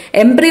 അതായത്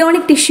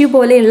എംബ്രിയോണിക് ടിഷ്യൂ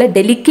പോലെയുള്ള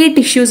ഡെലിക്കേറ്റ്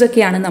ടിഷ്യൂസ്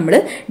ഒക്കെയാണ് നമ്മൾ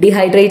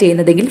ഡീഹൈഡ്രേറ്റ്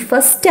ചെയ്യുന്നതെങ്കിൽ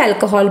ഫസ്റ്റ്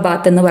ആൽക്കഹോൾ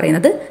ബാത്ത് എന്ന്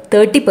പറയുന്നത്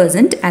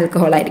 30%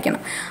 ആൽക്കഹോൾ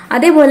ആയിരിക്കണം.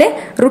 അതേപോലെ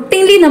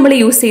റുട്ടീൻലി നമ്മൾ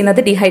യൂസ്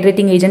ചെയ്യുന്നത്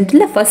ഡീഹൈഡ്രേറ്റിംഗ്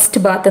ഏജന്റിലെ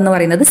ഫസ്റ്റ് ബാത്ത് എന്ന്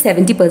പറയുന്നത്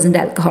 70%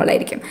 ആൽക്കഹോൾ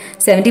ആയിരിക്കും.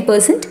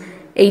 70%,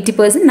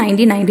 80%,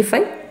 90,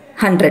 95,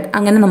 100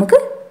 അങ്ങനെ നമുക്ക്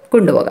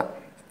കൊണ്ടുപോകാം.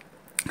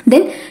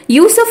 Then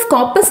use of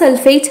copper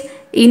sulfate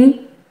in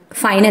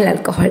final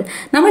alcohol.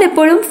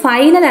 നമ്മളെപ്പോഴും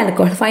ഫൈനൽ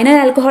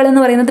ആൽക്കഹോൾ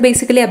എന്ന് പറയുന്നത്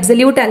ബേസിക്കലി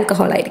അബ്സല്യൂട്ട്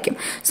ആൽക്കഹോൾ ആയിരിക്കും.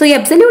 സോ ഈ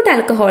അബ്സല്യൂട്ട്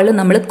ആൽക്കഹോളിൽ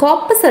നമ്മൾ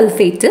copper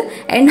sulphate,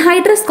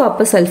 anhydrous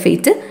copper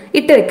sulphate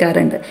ഇട്ട്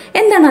വെക്കാറുണ്ട്.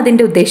 എന്താണ്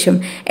അതിൻ്റെ ഉദ്ദേശം?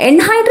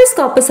 എൻഹൈഡ്രസ്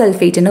കോപ്പർ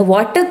സൾഫേറ്റിന്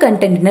വാട്ടർ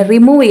കണ്ടന്റിനെ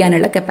റിമൂവ്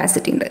ചെയ്യാനുള്ള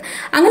കപ്പാസിറ്റി ഉണ്ട്.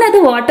 അങ്ങനെ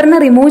അത് വാട്ടറിനെ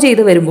റിമൂവ്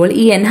ചെയ്ത് വരുമ്പോൾ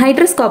ഈ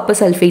എൻഹൈഡ്രസ് കോപ്പർ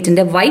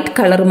സൾഫേറ്റിന്റെ വൈറ്റ്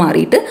കളർ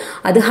മാറിയിട്ട്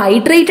അത്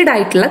ഹൈഡ്രേറ്റഡ്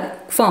ആയിട്ടുള്ള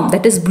ഫോം,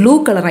 ദാറ്റ് ഇസ് ബ്ലൂ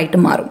കളറായിട്ട്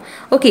മാറും.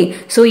 ഓക്കെ,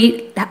 സോ ഈ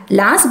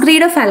ലാസ്റ്റ്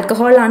ഗ്രേഡ് ഓഫ്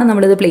ആൽക്കഹോളാണ്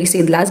നമ്മളിത് പ്ലേസ്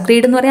ചെയ്യുന്നത്. ലാസ്റ്റ്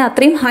ഗ്രേഡ് എന്ന് പറയാൻ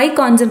അത്രയും ഹൈ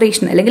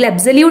കോൺസെൻട്രേഷൻ അല്ലെങ്കിൽ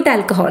അബ്സല്യൂട്ട്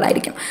ആൽക്കഹോൾ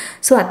ആയിരിക്കും.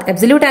 സോ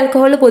അബ്സല്യൂട്ട്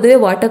ആൽക്കഹോളിൽ പൊതുവെ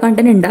വാട്ടർ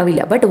കണ്ടന്റ്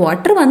ഉണ്ടാവില്ല. ബട്ട്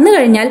വാട്ടർ വന്നു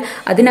കഴിഞ്ഞാൽ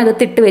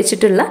അതിനകത്ത് ഇട്ട്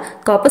വെച്ചിട്ടുള്ള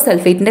കോപ്പർ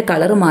സൾഫേറ്റിന്റെ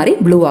കളർ മാറി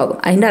ബ്ലൂ ആകും.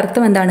 അതിൻ്റെ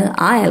അർത്ഥം എന്താണ്?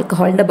 ആ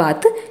ആൽക്കഹോളിന്റെ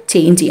ബാത്ത്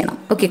ചേഞ്ച് ചെയ്യണം.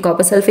 ഓക്കെ,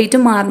 കോപ്പർ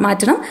സൾഫേറ്റും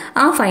മാറ്റണം,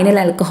 ആ ഫൈനൽ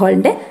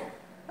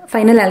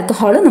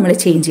ആൽക്കഹോൾ നമ്മൾ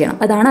ചേഞ്ച് ചെയ്യണം.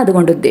 അതാണ്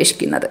അതുകൊണ്ട്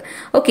ഉദ്ദേശിക്കുന്നത്.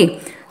 Okay,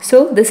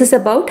 so this is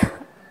about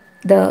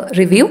the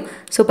review.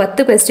 So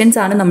 10 questions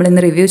ആണ് നമ്മൾ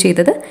ഇന്ന് റിവ്യൂ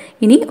ചെയ്തത്.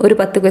 ഇനി ഒരു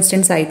 10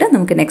 ക്വസ്റ്റ്യൻസ് ആയിട്ട്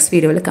നമുക്ക് നെക്സ്റ്റ്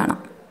വീഡിയോയിൽ കാണാം.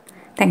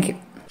 Thank you.